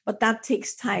 But that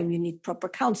takes time. You need proper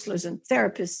counselors and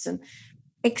therapists and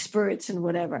experts and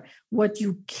whatever. What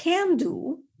you can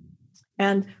do,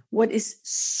 and what is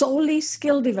solely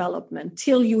skill development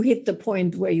till you hit the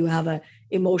point where you have an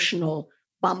emotional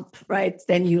bump, right?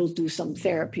 Then you'll do some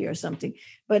therapy or something,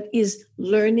 but is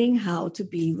learning how to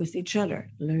be with each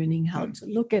other, learning how to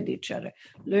look at each other,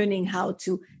 learning how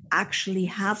to actually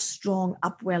have strong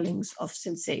upwellings of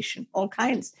sensation, all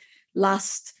kinds,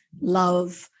 lust,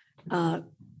 love,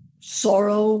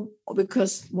 sorrow,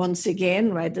 because once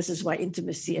again, right, this is why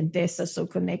intimacy and death are so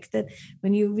connected.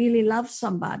 When you really love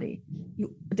somebody,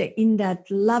 in that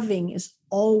loving is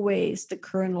always the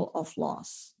kernel of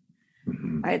loss.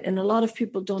 Right? And a lot of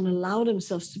people don't allow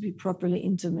themselves to be properly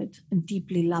intimate and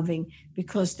deeply loving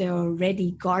because they're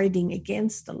already guarding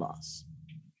against the loss.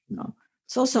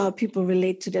 It's also how people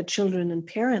relate to their children and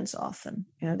parents often.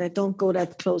 They don't go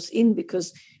that close in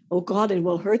because, oh God, it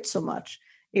will hurt so much.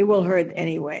 It will hurt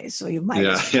anyway. So you might.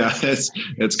 Yeah.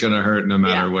 It's going to hurt no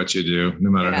matter what you do, no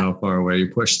matter how far away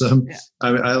you push them. Yeah.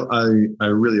 I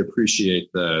really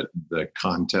appreciate the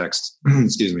context.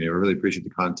 Excuse me. I really appreciate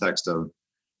the context of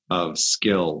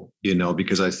skill,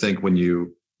 because I think when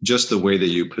just the way that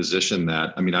you position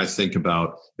that, I think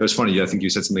about, it was funny. I think you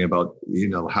said something about,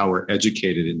 how we're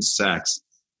educated in sex.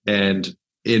 And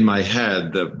in my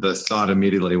head, the thought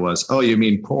immediately was, oh, you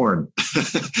mean porn,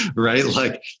 right?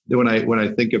 Like when I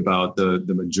think about the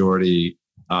majority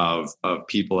of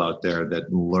people out there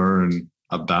that learn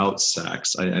about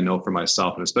sex, I know for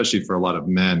myself, and especially for a lot of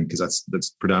men, because that's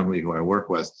predominantly who I work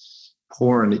with,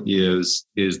 porn is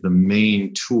the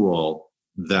main tool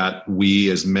that we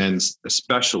as men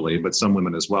especially, but some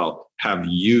women as well, have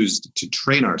used to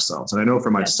train ourselves. And I know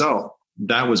for myself,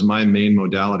 that was my main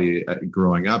modality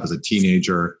growing up as a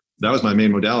teenager. That was my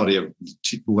main modality of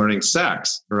learning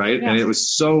sex, right? Yeah. And it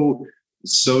was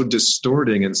so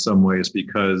distorting in some ways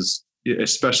because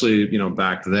especially,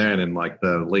 back then in like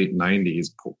the late 90s,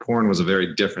 porn was a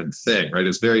very different thing, right?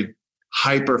 It's very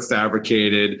hyper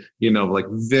fabricated, like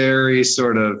very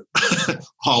sort of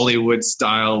Hollywood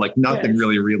style, like nothing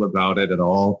really real about it at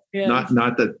all. Not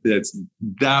that it's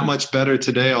that much better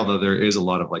today, although there is a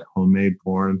lot of like homemade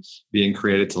porn being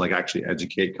created to like actually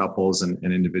educate couples and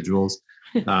individuals.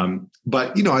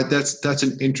 But that's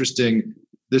an interesting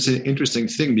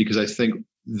thing, because I think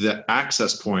the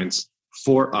access points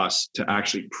for us to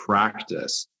actually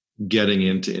practice getting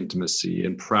into intimacy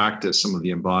and practice some of the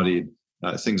embodied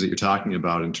things that you're talking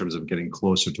about in terms of getting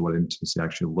closer to what intimacy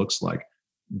actually looks like,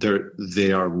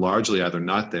 they are largely either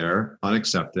not there,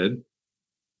 unaccepted,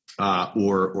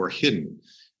 or hidden.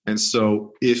 And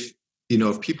so if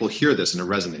people hear this and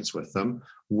it resonates with them,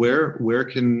 where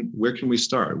can we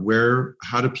start?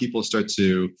 How do people start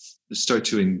to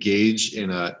engage in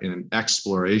an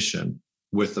exploration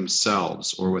with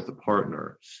themselves or with a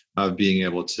partner of being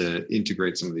able to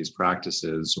integrate some of these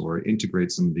practices or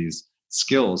integrate some of these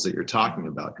skills that you're talking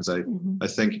about? Because I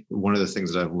think one of the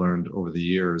things that I've learned over the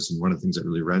years, and one of the things that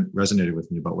really resonated with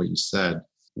me about what you said,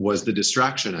 was the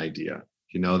distraction idea,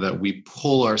 that we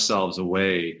pull ourselves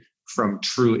away from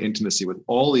true intimacy with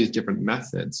all these different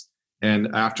methods. And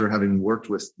after having worked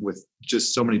with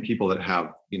just so many people that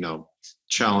have,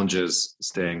 challenges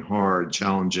staying hard,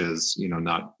 challenges,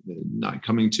 not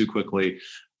coming too quickly,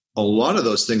 a lot of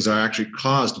those things are actually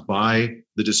caused by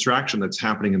the distraction that's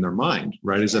happening in their mind,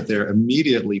 right? Is that they're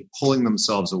immediately pulling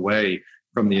themselves away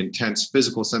from the intense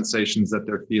physical sensations that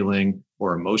they're feeling,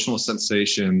 or emotional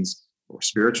sensations, or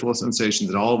spiritual sensations.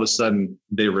 And all of a sudden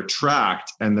they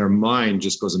retract and their mind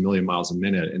just goes a million miles a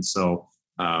minute. And so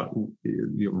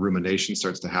rumination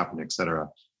starts to happen, et cetera.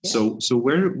 Yeah. So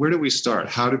where do we start?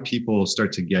 How do people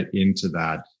start to get into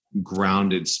that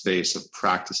grounded space of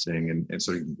practicing and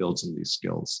sort of build some of these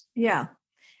skills? Yeah.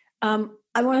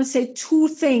 I want to say two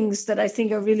things that I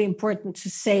think are really important to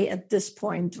say at this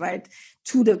point, right?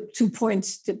 To the 2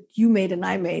 points that you made and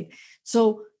I made.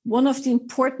 So one of the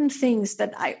important things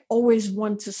that I always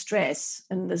want to stress,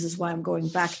 and this is why I'm going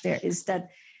back there, is that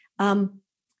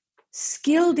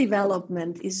skill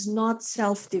development is not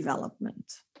self-development.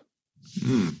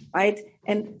 Right?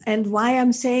 And why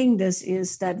I'm saying this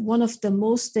is that one of the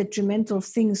most detrimental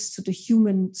things to the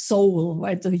human soul,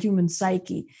 right, the human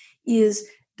psyche, is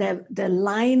the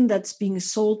line that's being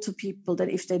sold to people that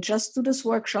if they just do this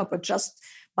workshop or just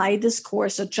buy this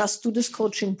course or just do this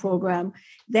coaching program,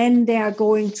 then they are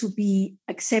going to be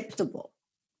acceptable.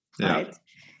 Yeah. Right?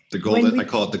 I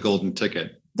call it the golden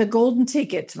ticket. The golden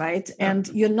ticket, right? Yeah. And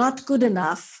you're not good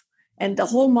enough. And the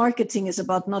whole marketing is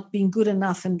about not being good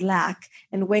enough and lack.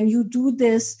 And when you do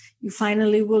this, you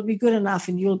finally will be good enough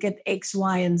and you'll get X,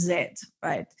 Y, and Z,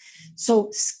 right? So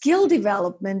skill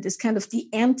development is kind of the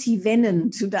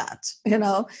anti-venom to that,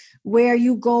 where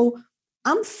you go,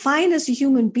 I'm fine as a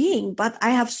human being, but I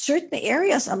have certain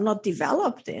areas I'm not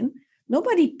developed in.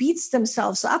 Nobody beats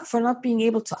themselves up for not being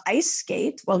able to ice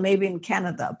skate. Well, maybe in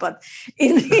Canada, but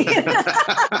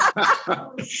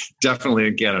definitely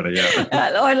in Canada,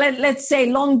 yeah. Or let's say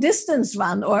long distance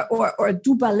run or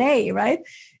do ballet, right?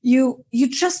 You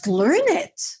just learn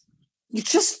it. You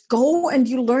just go and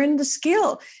you learn the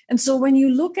skill. And so when you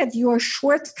look at your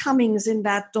shortcomings in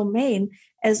that domain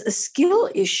as a skill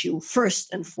issue,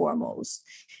 first and foremost,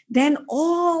 then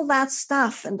all that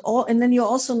stuff and then you're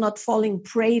also not falling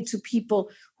prey to people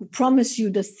who promise you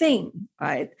the thing,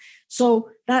 right? So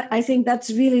that I think that's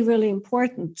really, really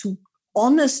important to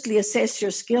honestly assess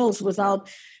your skills without,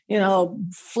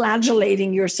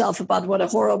 flagellating yourself about what a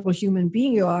horrible human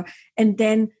being you are. And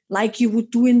then like you would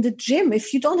do in the gym,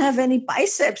 if you don't have any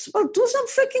biceps, well, do some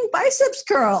freaking biceps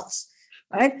curls,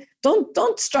 right?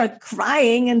 Don't start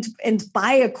crying and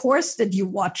buy a course that you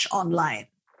watch online,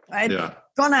 right? Yeah.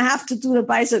 Gonna have to do the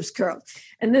biceps curl.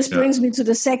 And this brings me to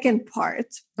the second part,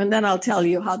 and then I'll tell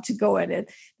you how to go at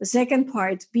it. The second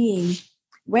part being,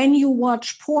 when you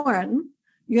watch porn,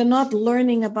 you're not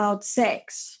learning about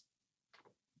sex,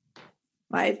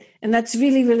 right? And that's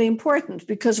really, really important,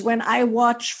 because when I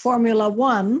watch Formula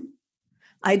One,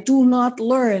 I do not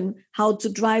learn how to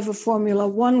drive a Formula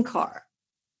One car.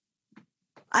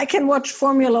 I can watch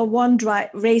Formula One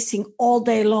racing all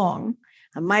day long.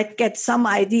 I might get some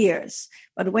ideas,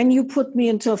 but when you put me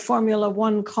into a Formula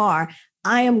One car,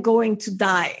 I am going to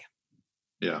die.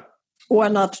 Yeah. Or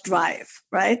not drive,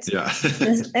 right? Yeah.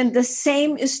 And the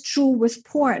same is true with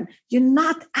porn. You're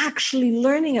not actually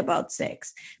learning about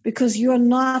sex because you're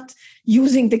not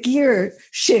using the gear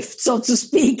shift, so to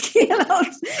speak.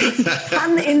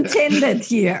 Pun intended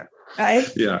here. Right?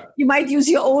 Yeah. You might use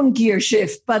your own gear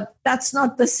shift, but that's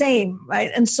not the same,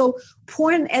 right? And so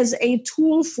porn as a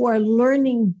tool for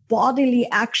learning bodily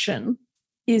action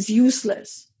is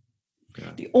useless.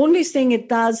 Yeah. The only thing it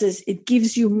does is it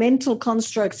gives you mental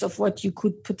constructs of what you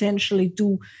could potentially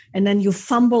do, and then you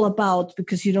fumble about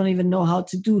because you don't even know how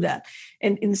to do that.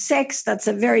 And in sex, that's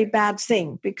a very bad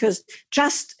thing, because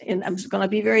and I'm going to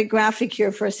be very graphic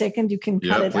here for a second, you can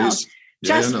cut it out.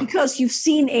 Just because you've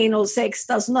seen anal sex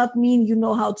does not mean you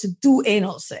know how to do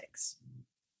anal sex,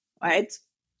 right?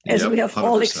 As we have 100%.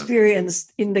 All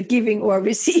experienced in the giving or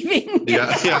receiving.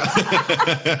 Yeah.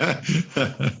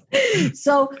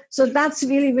 So that's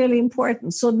really, really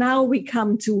important. So now we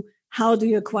come to, how do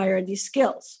you acquire these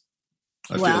skills?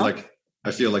 I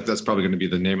feel like that's probably going to be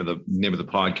the name of the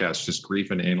podcast, just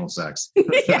grief and anal sex.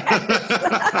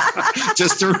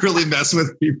 Just to really mess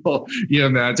with people. You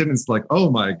imagine it's like,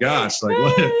 oh my gosh, like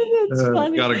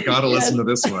gotta listen to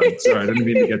this one. Sorry, I didn't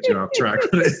mean to get you off track,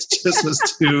 but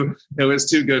it was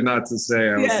too good not to say.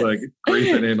 I was like,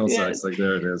 grief and anal sex, like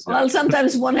there it is. Yeah. Well,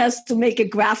 sometimes one has to make a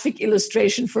graphic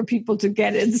illustration for people to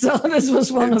get it. So this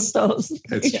was one of those.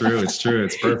 It's true.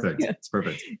 It's perfect. Yeah. It's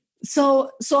perfect. So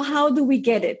how do we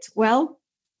get it? Well,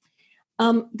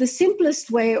 the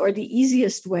simplest way or the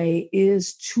easiest way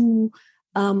is to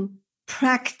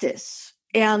practice.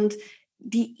 And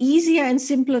the easier and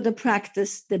simpler the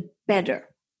practice, the better.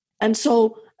 And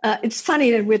so it's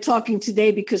funny that we're talking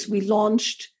today, because we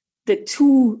launched the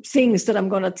 2 things that I'm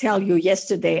going to tell you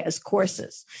yesterday as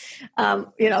courses,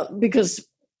 because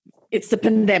it's the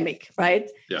pandemic, right?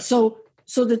 Yeah.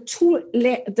 So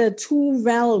the two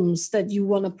realms that you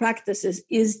want to practice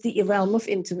is the realm of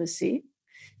intimacy,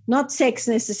 not sex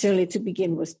necessarily to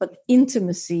begin with, but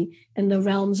intimacy, and the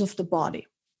realms of the body.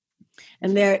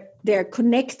 And they're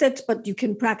connected, but you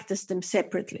can practice them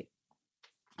separately.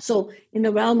 So in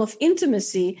the realm of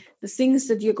intimacy, the things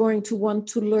that you're going to want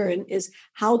to learn is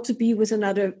how to be with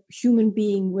another human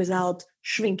being without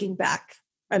shrinking back.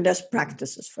 And there's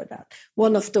practices for that.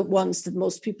 One of the ones that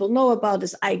most people know about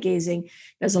is eye gazing.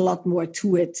 There's a lot more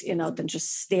to it, than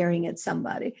just staring at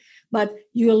somebody. But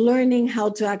you're learning how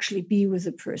to actually be with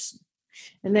a person.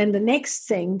 And then the next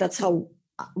thing, that's how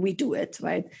we do it,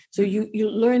 right? So you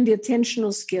learn the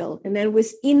attentional skill. And then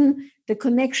within the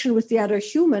connection with the other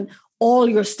human, all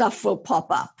your stuff will pop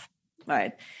up,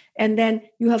 right? And then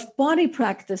you have body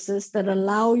practices that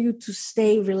allow you to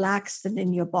stay relaxed and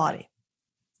in your body,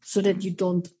 so that you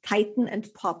don't tighten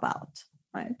and pop out,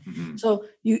 right? Mm-hmm. So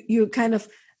you're kind of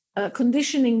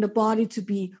conditioning the body to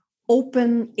be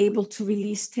open, able to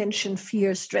release tension,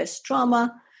 fear, stress,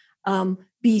 trauma,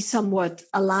 be somewhat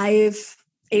alive,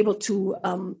 able to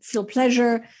feel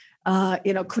pleasure,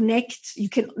 connect. You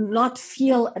can not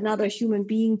feel another human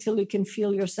being till you can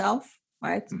feel yourself,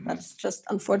 right? Mm-hmm. That's just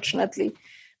unfortunately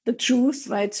the truth,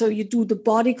 right? So you do the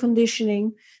body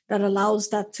conditioning that allows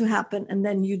that to happen, and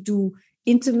then you do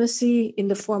intimacy in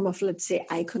the form of, let's say,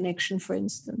 eye connection, for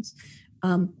instance.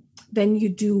 Then you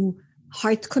do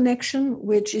heart connection,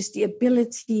 which is the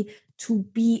ability to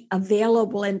be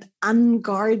available and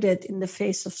unguarded in the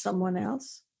face of someone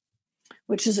else,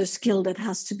 which is a skill that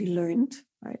has to be learned,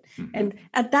 right? Mm-hmm. And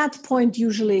at that point,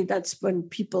 usually that's when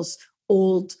people's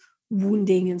old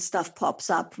wounding and stuff pops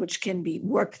up, which can be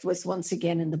worked with once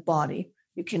again in the body.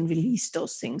 You can release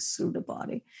those things through the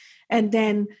body. And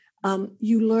then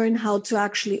you learn how to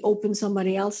actually open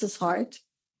somebody else's heart.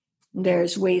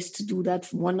 There's ways to do that.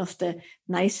 One of the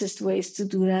nicest ways to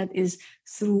do that is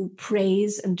through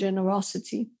praise and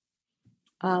generosity,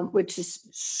 which is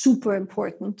super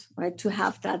important, right? To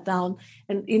have that down.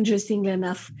 And interestingly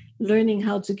enough, learning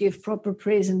how to give proper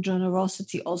praise and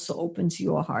generosity also opens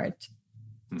your heart.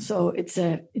 So it's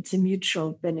a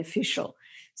mutual beneficial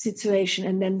situation.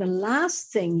 And then the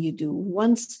last thing you do,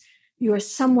 once you're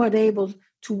somewhat able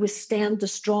to withstand the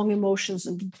strong emotions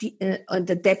and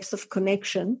the depth of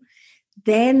connection,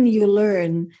 then you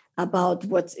learn about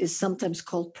what is sometimes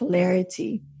called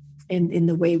polarity. And in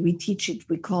the way we teach it,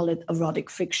 we call it erotic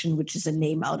friction, which is a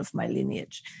name out of my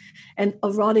lineage. And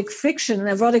erotic friction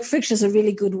is a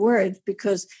really good word,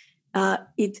 because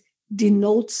it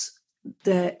denotes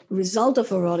the result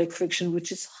of erotic friction,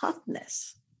 which is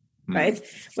hotness, right?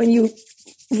 When you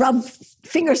rub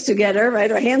fingers together,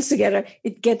 right, or hands together,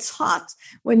 it gets hot.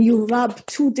 When you rub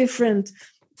two different,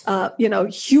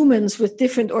 humans with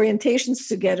different orientations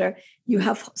together, you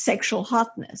have sexual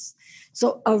hotness.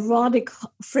 So erotic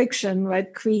friction,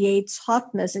 right, creates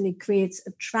hotness, and it creates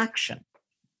attraction.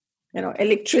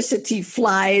 Electricity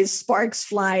flies, sparks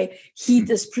fly, heat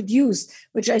is produced,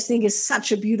 which I think is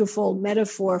such a beautiful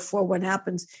metaphor for what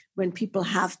happens when people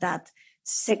have that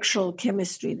sexual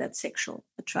chemistry, that sexual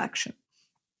attraction.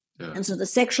 Yeah. And so the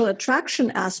sexual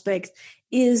attraction aspect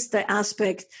is the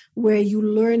aspect where you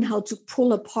learn how to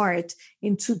pull apart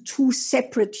into two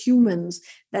separate humans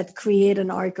that create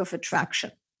an arc of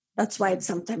attraction. That's why it's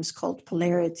sometimes called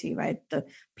polarity, right? The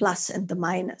plus and the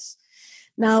minus.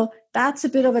 Now, that's a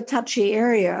bit of a touchy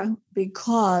area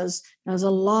because there's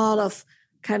a lot of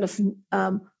kind of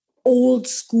old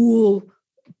school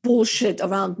bullshit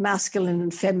around masculine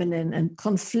and feminine, and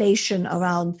conflation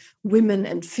around women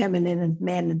and feminine and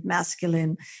men and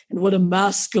masculine, and what a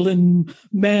masculine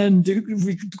man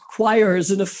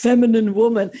requires in a feminine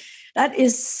woman. That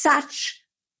is such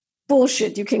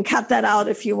bullshit. You can cut that out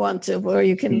if you want to, or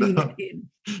you can leave it in.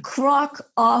 Crock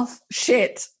off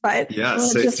shit, right?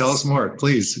 Yes, tell us more,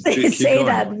 please. Say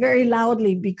that very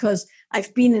loudly, because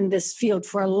I've been in this field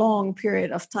for a long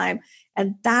period of time.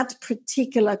 And that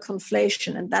particular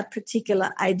conflation and that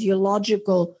particular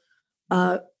ideological,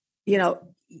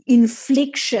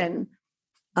 infliction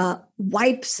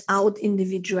wipes out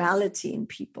individuality in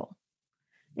people.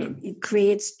 It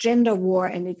creates gender war,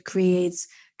 and it creates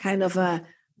kind of a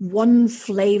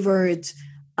one-flavored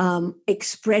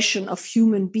expression of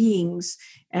human beings.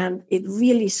 And it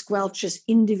really squelches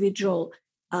individual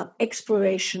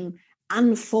exploration,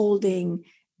 unfolding,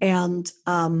 and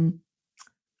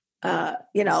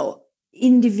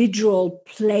individual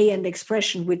play and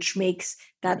expression, which makes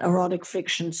that erotic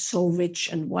fiction so rich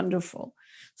and wonderful.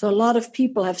 So a lot of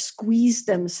people have squeezed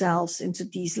themselves into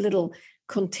these little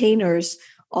containers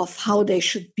of how they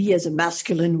should be as a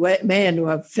masculine man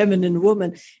or a feminine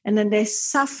woman. And then they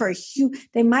suffer.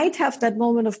 They might have that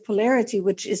moment of polarity,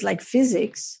 which is like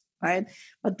physics, right?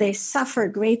 But they suffer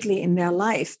greatly in their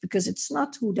life because it's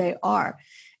not who they are.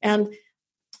 And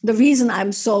the reason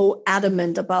I'm so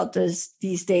adamant about this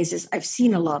these days is I've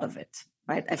seen a lot of it,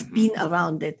 right? I've been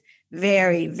around it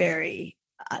very, very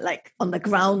like on the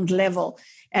ground level.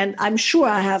 And I'm sure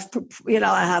I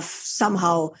have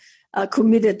somehow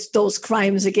committed those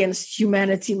crimes against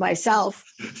humanity myself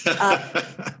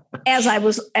as I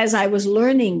was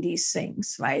learning these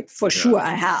things, right? For sure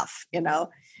I have,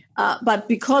 but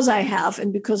because I have,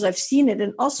 and because I've seen it,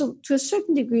 and also to a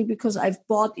certain degree because I've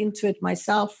bought into it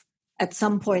myself at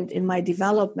some point in my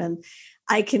development,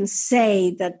 I can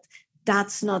say that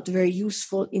that's not very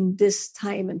useful in this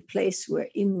time and place we're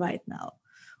in right now,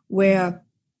 where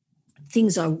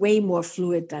things are way more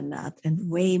fluid than that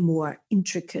and way more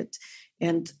intricate,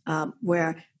 and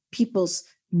where people's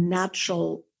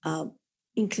natural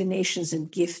inclinations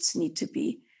and gifts need to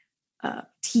be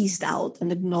teased out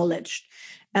and acknowledged.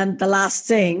 And the last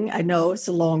thing, I know it's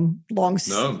a long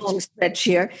stretch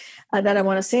here, that I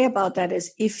want to say about that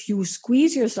is, if you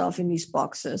squeeze yourself in these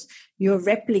boxes, you're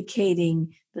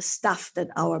replicating the stuff that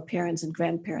our parents and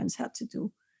grandparents had to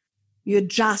do. You're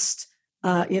just,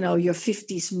 your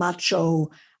 50s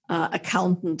macho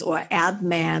accountant or ad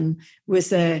man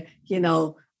with a,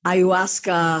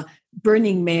 ayahuasca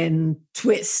Burning Man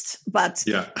twist, but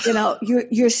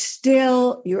you're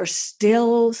still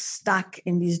stuck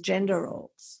in these gender roles.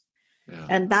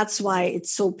 And that's why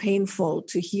it's so painful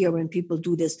to hear when people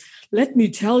do this. Let me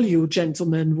tell you,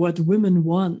 gentlemen, what women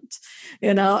want.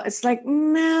 It's like,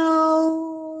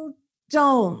 no,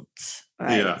 don't.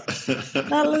 Right?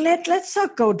 Now, let's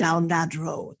not go down that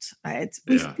road. Right?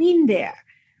 We've been there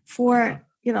for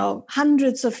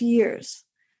hundreds of years.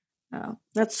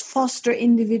 Let's foster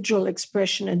individual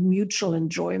expression and mutual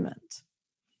enjoyment.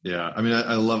 Yeah, I mean,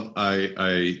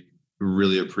 I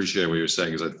really appreciate what you're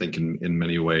saying, because I think in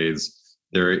many ways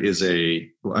there is the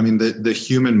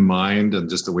human mind and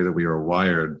just the way that we are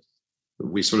wired,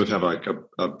 we sort of have like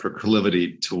a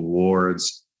proclivity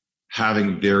towards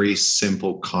having very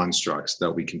simple constructs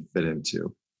that we can fit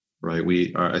into, right?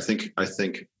 I think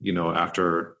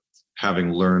after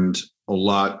having learned a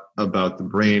lot about the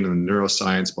brain and the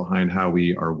neuroscience behind how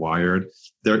we are wired,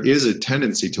 there is a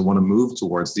tendency to want to move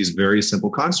towards these very simple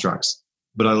constructs.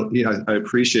 But I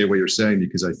appreciate what you're saying,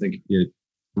 because I think it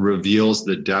reveals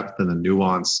the depth and the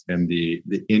nuance and the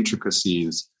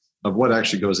intricacies of what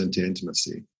actually goes into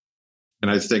intimacy.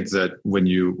 And I think that when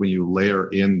you layer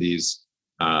in these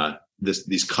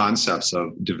concepts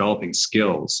of developing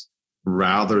skills,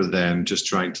 rather than just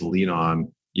trying to lean on,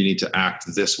 you need to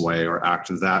act this way or act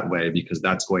that way, because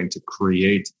that's going to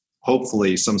create,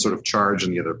 hopefully, some sort of charge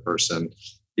in the other person.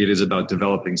 It is about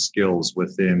developing skills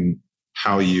within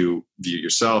how you view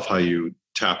yourself, how you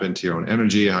tap into your own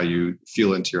energy, how you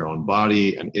feel into your own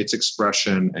body and its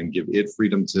expression, and give it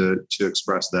freedom to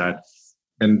express that.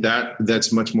 And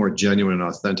that's much more genuine and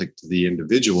authentic to the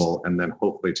individual, and then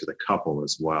hopefully to the couple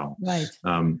as well. Right.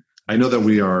 I know that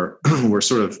we're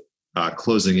sort of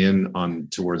closing in on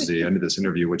towards the end of this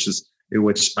interview, which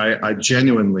I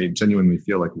genuinely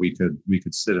feel like we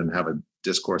could sit and have a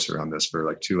discourse around this for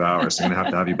like 2 hours. So I'm gonna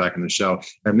have to have you back in the show,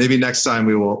 and maybe next time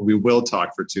we will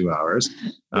talk for 2 hours.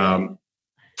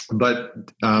 But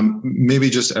maybe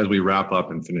just as we wrap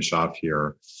up and finish off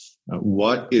here,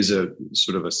 what is a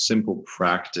sort of a simple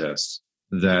practice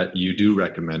that you do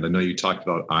recommend? I know you talked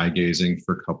about eye gazing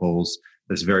for couples.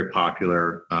 That's very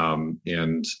popular,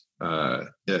 and I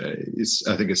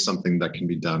think it's something that can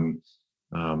be done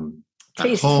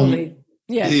at home.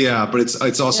 Yes. Yeah, but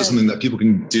it's also something that people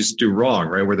can just do wrong,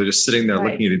 right? Where they're just sitting there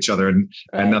looking at each other and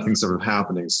nothing's sort of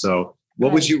happening. So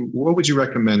what would you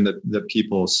recommend that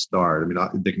people start? I mean,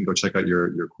 they can go check out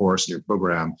your course and your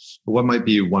program, but what might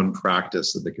be one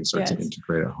practice that they can start to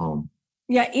integrate at home?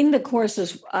 Yeah, in the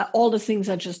courses, all the things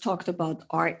I just talked about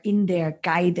are in there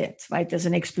guided, right? There's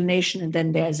an explanation and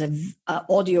then there's a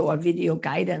audio or video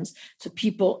guidance. So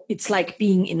people, it's like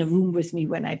being in a room with me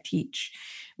when I teach,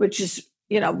 which is,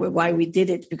 why we did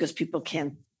it, because people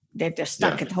they're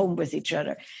stuck at home with each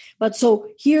other. But so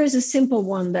here's a simple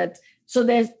one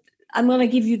I'm going to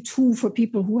give you two for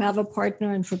people who have a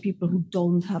partner and for people who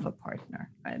don't have a partner,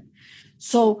 right?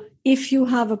 So if you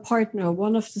have a partner,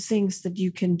 one of the things that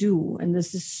you can do, and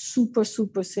this is super,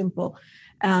 super simple,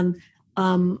 and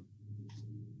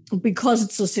because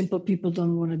it's so simple, people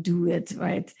don't want to do it,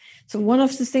 right? So one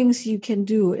of the things you can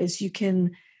do is you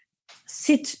can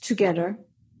sit together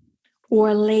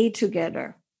or lay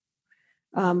together.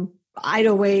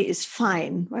 Either way is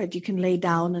fine, right? You can lay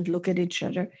down and look at each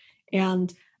other,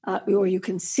 and or you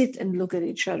can sit and look at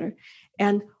each other.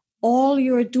 And all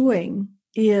you're doing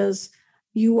is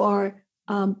you are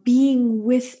being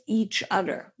with each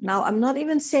other. Now, I'm not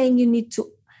even saying you need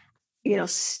to,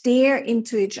 stare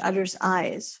into each other's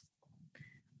eyes.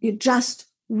 You're just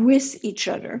with each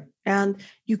other and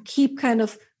you keep kind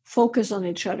of focus on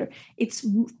each other. It's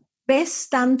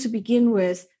best done to begin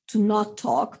with to not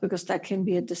talk, because that can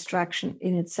be a distraction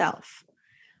in itself,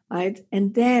 right?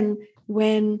 And then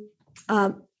when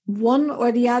one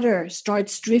or the other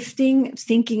starts drifting,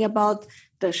 thinking about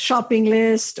the shopping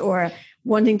list or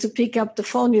wanting to pick up the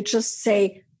phone, you just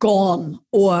say gone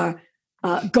or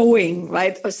going,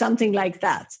 right? Or something like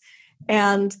that.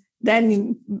 And then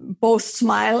you both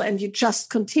smile and you just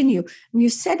continue. And you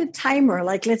set a timer,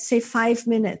 like let's say 5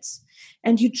 minutes,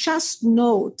 and you just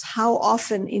note how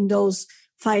often in those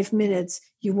 5 minutes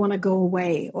you want to go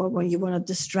away, or when you want to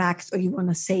distract, or you want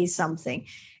to say something.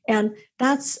 And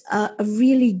that's a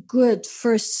really good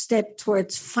first step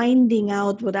towards finding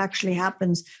out what actually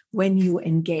happens when you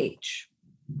engage.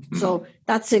 So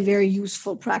that's a very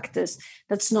useful practice.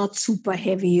 That's not super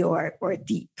heavy or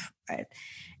deep, right?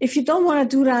 If you don't want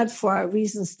to do that for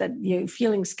reasons that your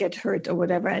feelings get hurt or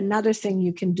whatever, another thing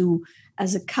you can do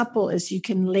as a couple is you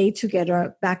can lay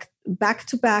together back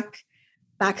to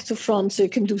back to front. So you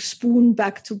can do spoon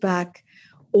back to back,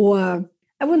 or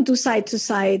I wouldn't do side to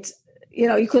side.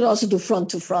 You could also do front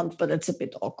to front, but it's a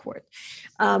bit awkward.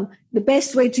 The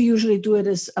best way to usually do it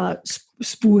is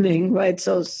spooning, right?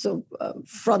 So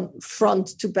front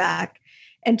to back,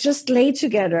 and just lay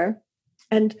together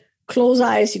and close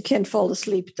eyes. You can't fall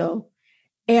asleep though.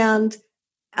 And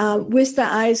with the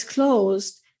eyes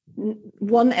closed,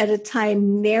 one at a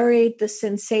time, narrate the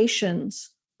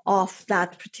sensations of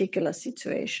that particular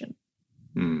situation.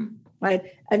 Right?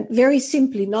 And very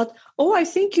simply, not, I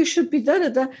think you should be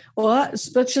da-da-da,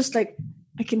 but just like,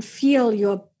 I can feel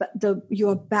your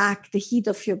back, the heat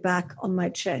of your back on my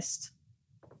chest.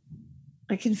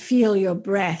 I can feel your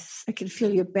breath. I can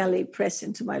feel your belly press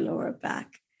into my lower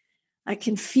back. I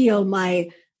can feel my,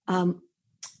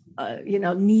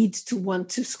 need to want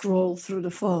to scroll through the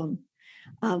phone.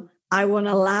 I want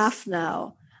to laugh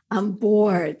now. I'm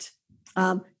bored.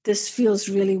 This feels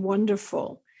really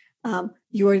wonderful.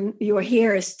 Your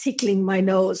hair is tickling my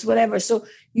nose, whatever. So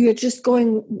you're just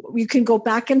you can go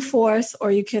back and forth,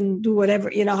 or you can do whatever,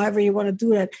 however you want to do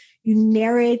that. You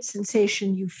narrate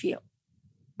sensation you feel.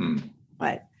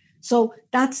 Right. So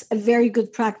that's a very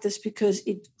good practice, because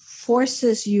it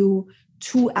forces you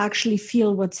to actually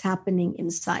feel what's happening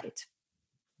inside.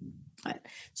 Right.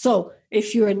 So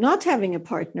if you're not having a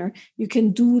partner, you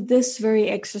can do this very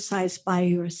exercise by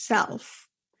yourself.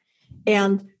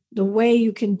 And the way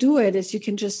you can do it is you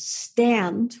can just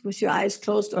stand with your eyes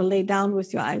closed or lay down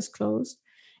with your eyes closed.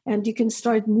 And you can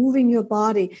start moving your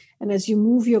body. And as you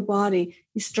move your body,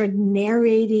 you start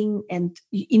narrating and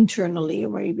internally,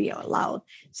 or maybe out loud,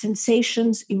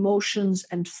 sensations, emotions,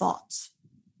 and thoughts.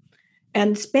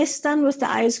 And it's best done with the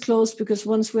eyes closed, because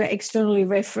once we're externally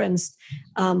referenced,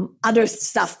 other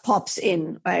stuff pops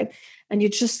in, right? And you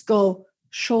just go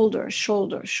shoulder,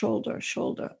 shoulder, shoulder,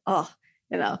 shoulder.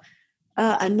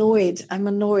 Annoyed. I'm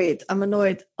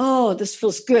annoyed. Oh, this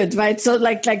feels good, right? So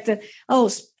like the,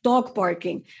 dog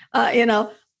barking,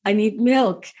 I need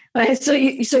milk. Right? So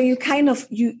you kind of,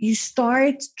 you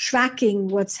start tracking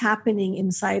what's happening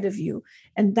inside of you.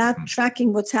 And that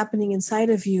tracking what's happening inside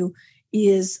of you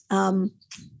is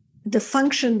the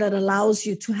function that allows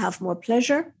you to have more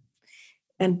pleasure.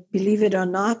 And believe it or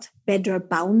not, better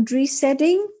boundary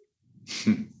setting.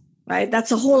 Right?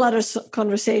 That's a whole other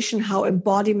conversation, how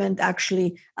embodiment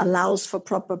actually allows for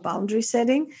proper boundary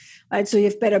setting. Right? So you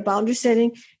have better boundary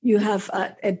setting. You have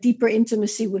a deeper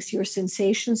intimacy with your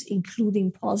sensations,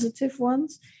 including positive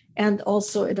ones. And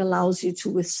also it allows you to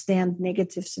withstand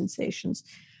negative sensations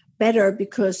better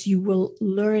because you will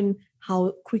learn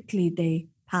how quickly they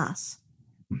pass.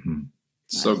 Mm-hmm.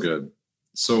 So good.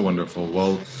 So wonderful.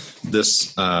 Well,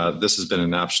 this has been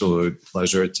an absolute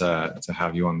pleasure to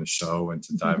have you on the show and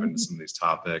to dive into some of these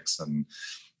topics. And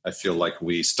I feel like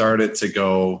we started to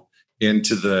go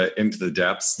into the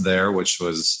depths there, which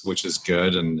is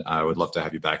good. And I would love to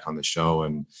have you back on the show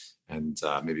and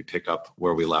maybe pick up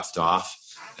where we left off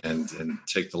and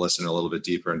take the listener a little bit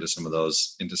deeper into some of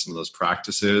those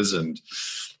practices and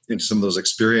into some of those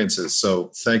experiences.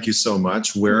 So thank you so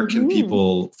much. Where can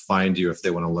people find you if they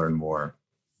want to learn more?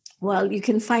 Well, you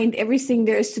can find everything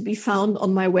there is to be found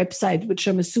on my website, which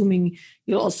I'm assuming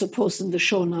you'll also post in the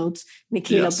show notes,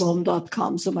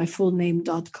 michaelabohm.com, so my full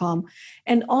name.com.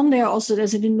 And on there also,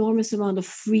 there's an enormous amount of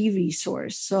free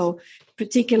resource. So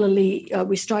particularly,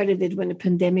 we started it when the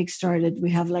pandemic started. We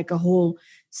have like a whole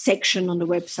section on the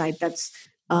website that's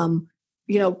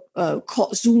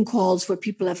Zoom calls where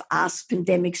people have asked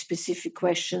pandemic-specific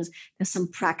questions. There's some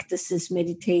practices,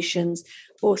 meditations.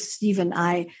 Both Steve and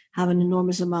I have an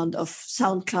enormous amount of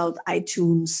SoundCloud,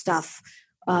 iTunes stuff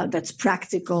that's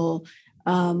practical.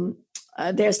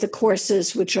 There's the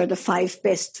courses, which are the 5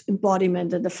 best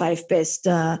embodiment and the 5 best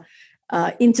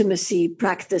intimacy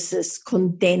practices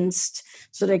condensed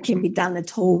so they can be done at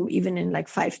home, even in like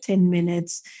 5-10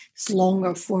 minutes. It's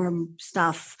longer form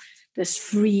stuff. There's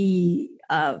free,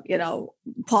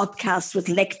 podcasts with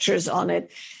lectures on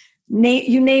it.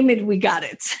 You name it, we got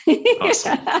it.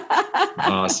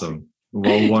 Awesome.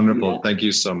 Well, wonderful. Yeah. Thank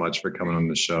you so much for coming on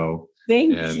the show.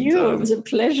 Thank you. It was a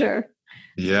pleasure.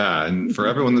 Yeah. And for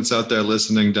everyone that's out there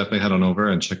listening, definitely head on over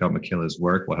and check out Michaela's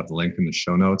work. We'll have the link in the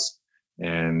show notes.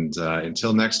 And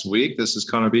until next week, this is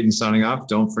Connor Beaton signing off.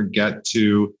 Don't forget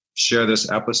to share this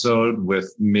episode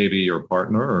with maybe your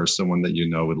partner or someone that you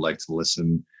know would like to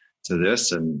listen to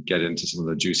this and get into some of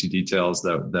the juicy details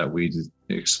that we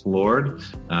explored.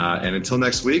 And until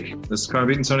next week, this is Connor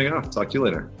Beaton signing off. Talk to you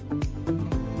later.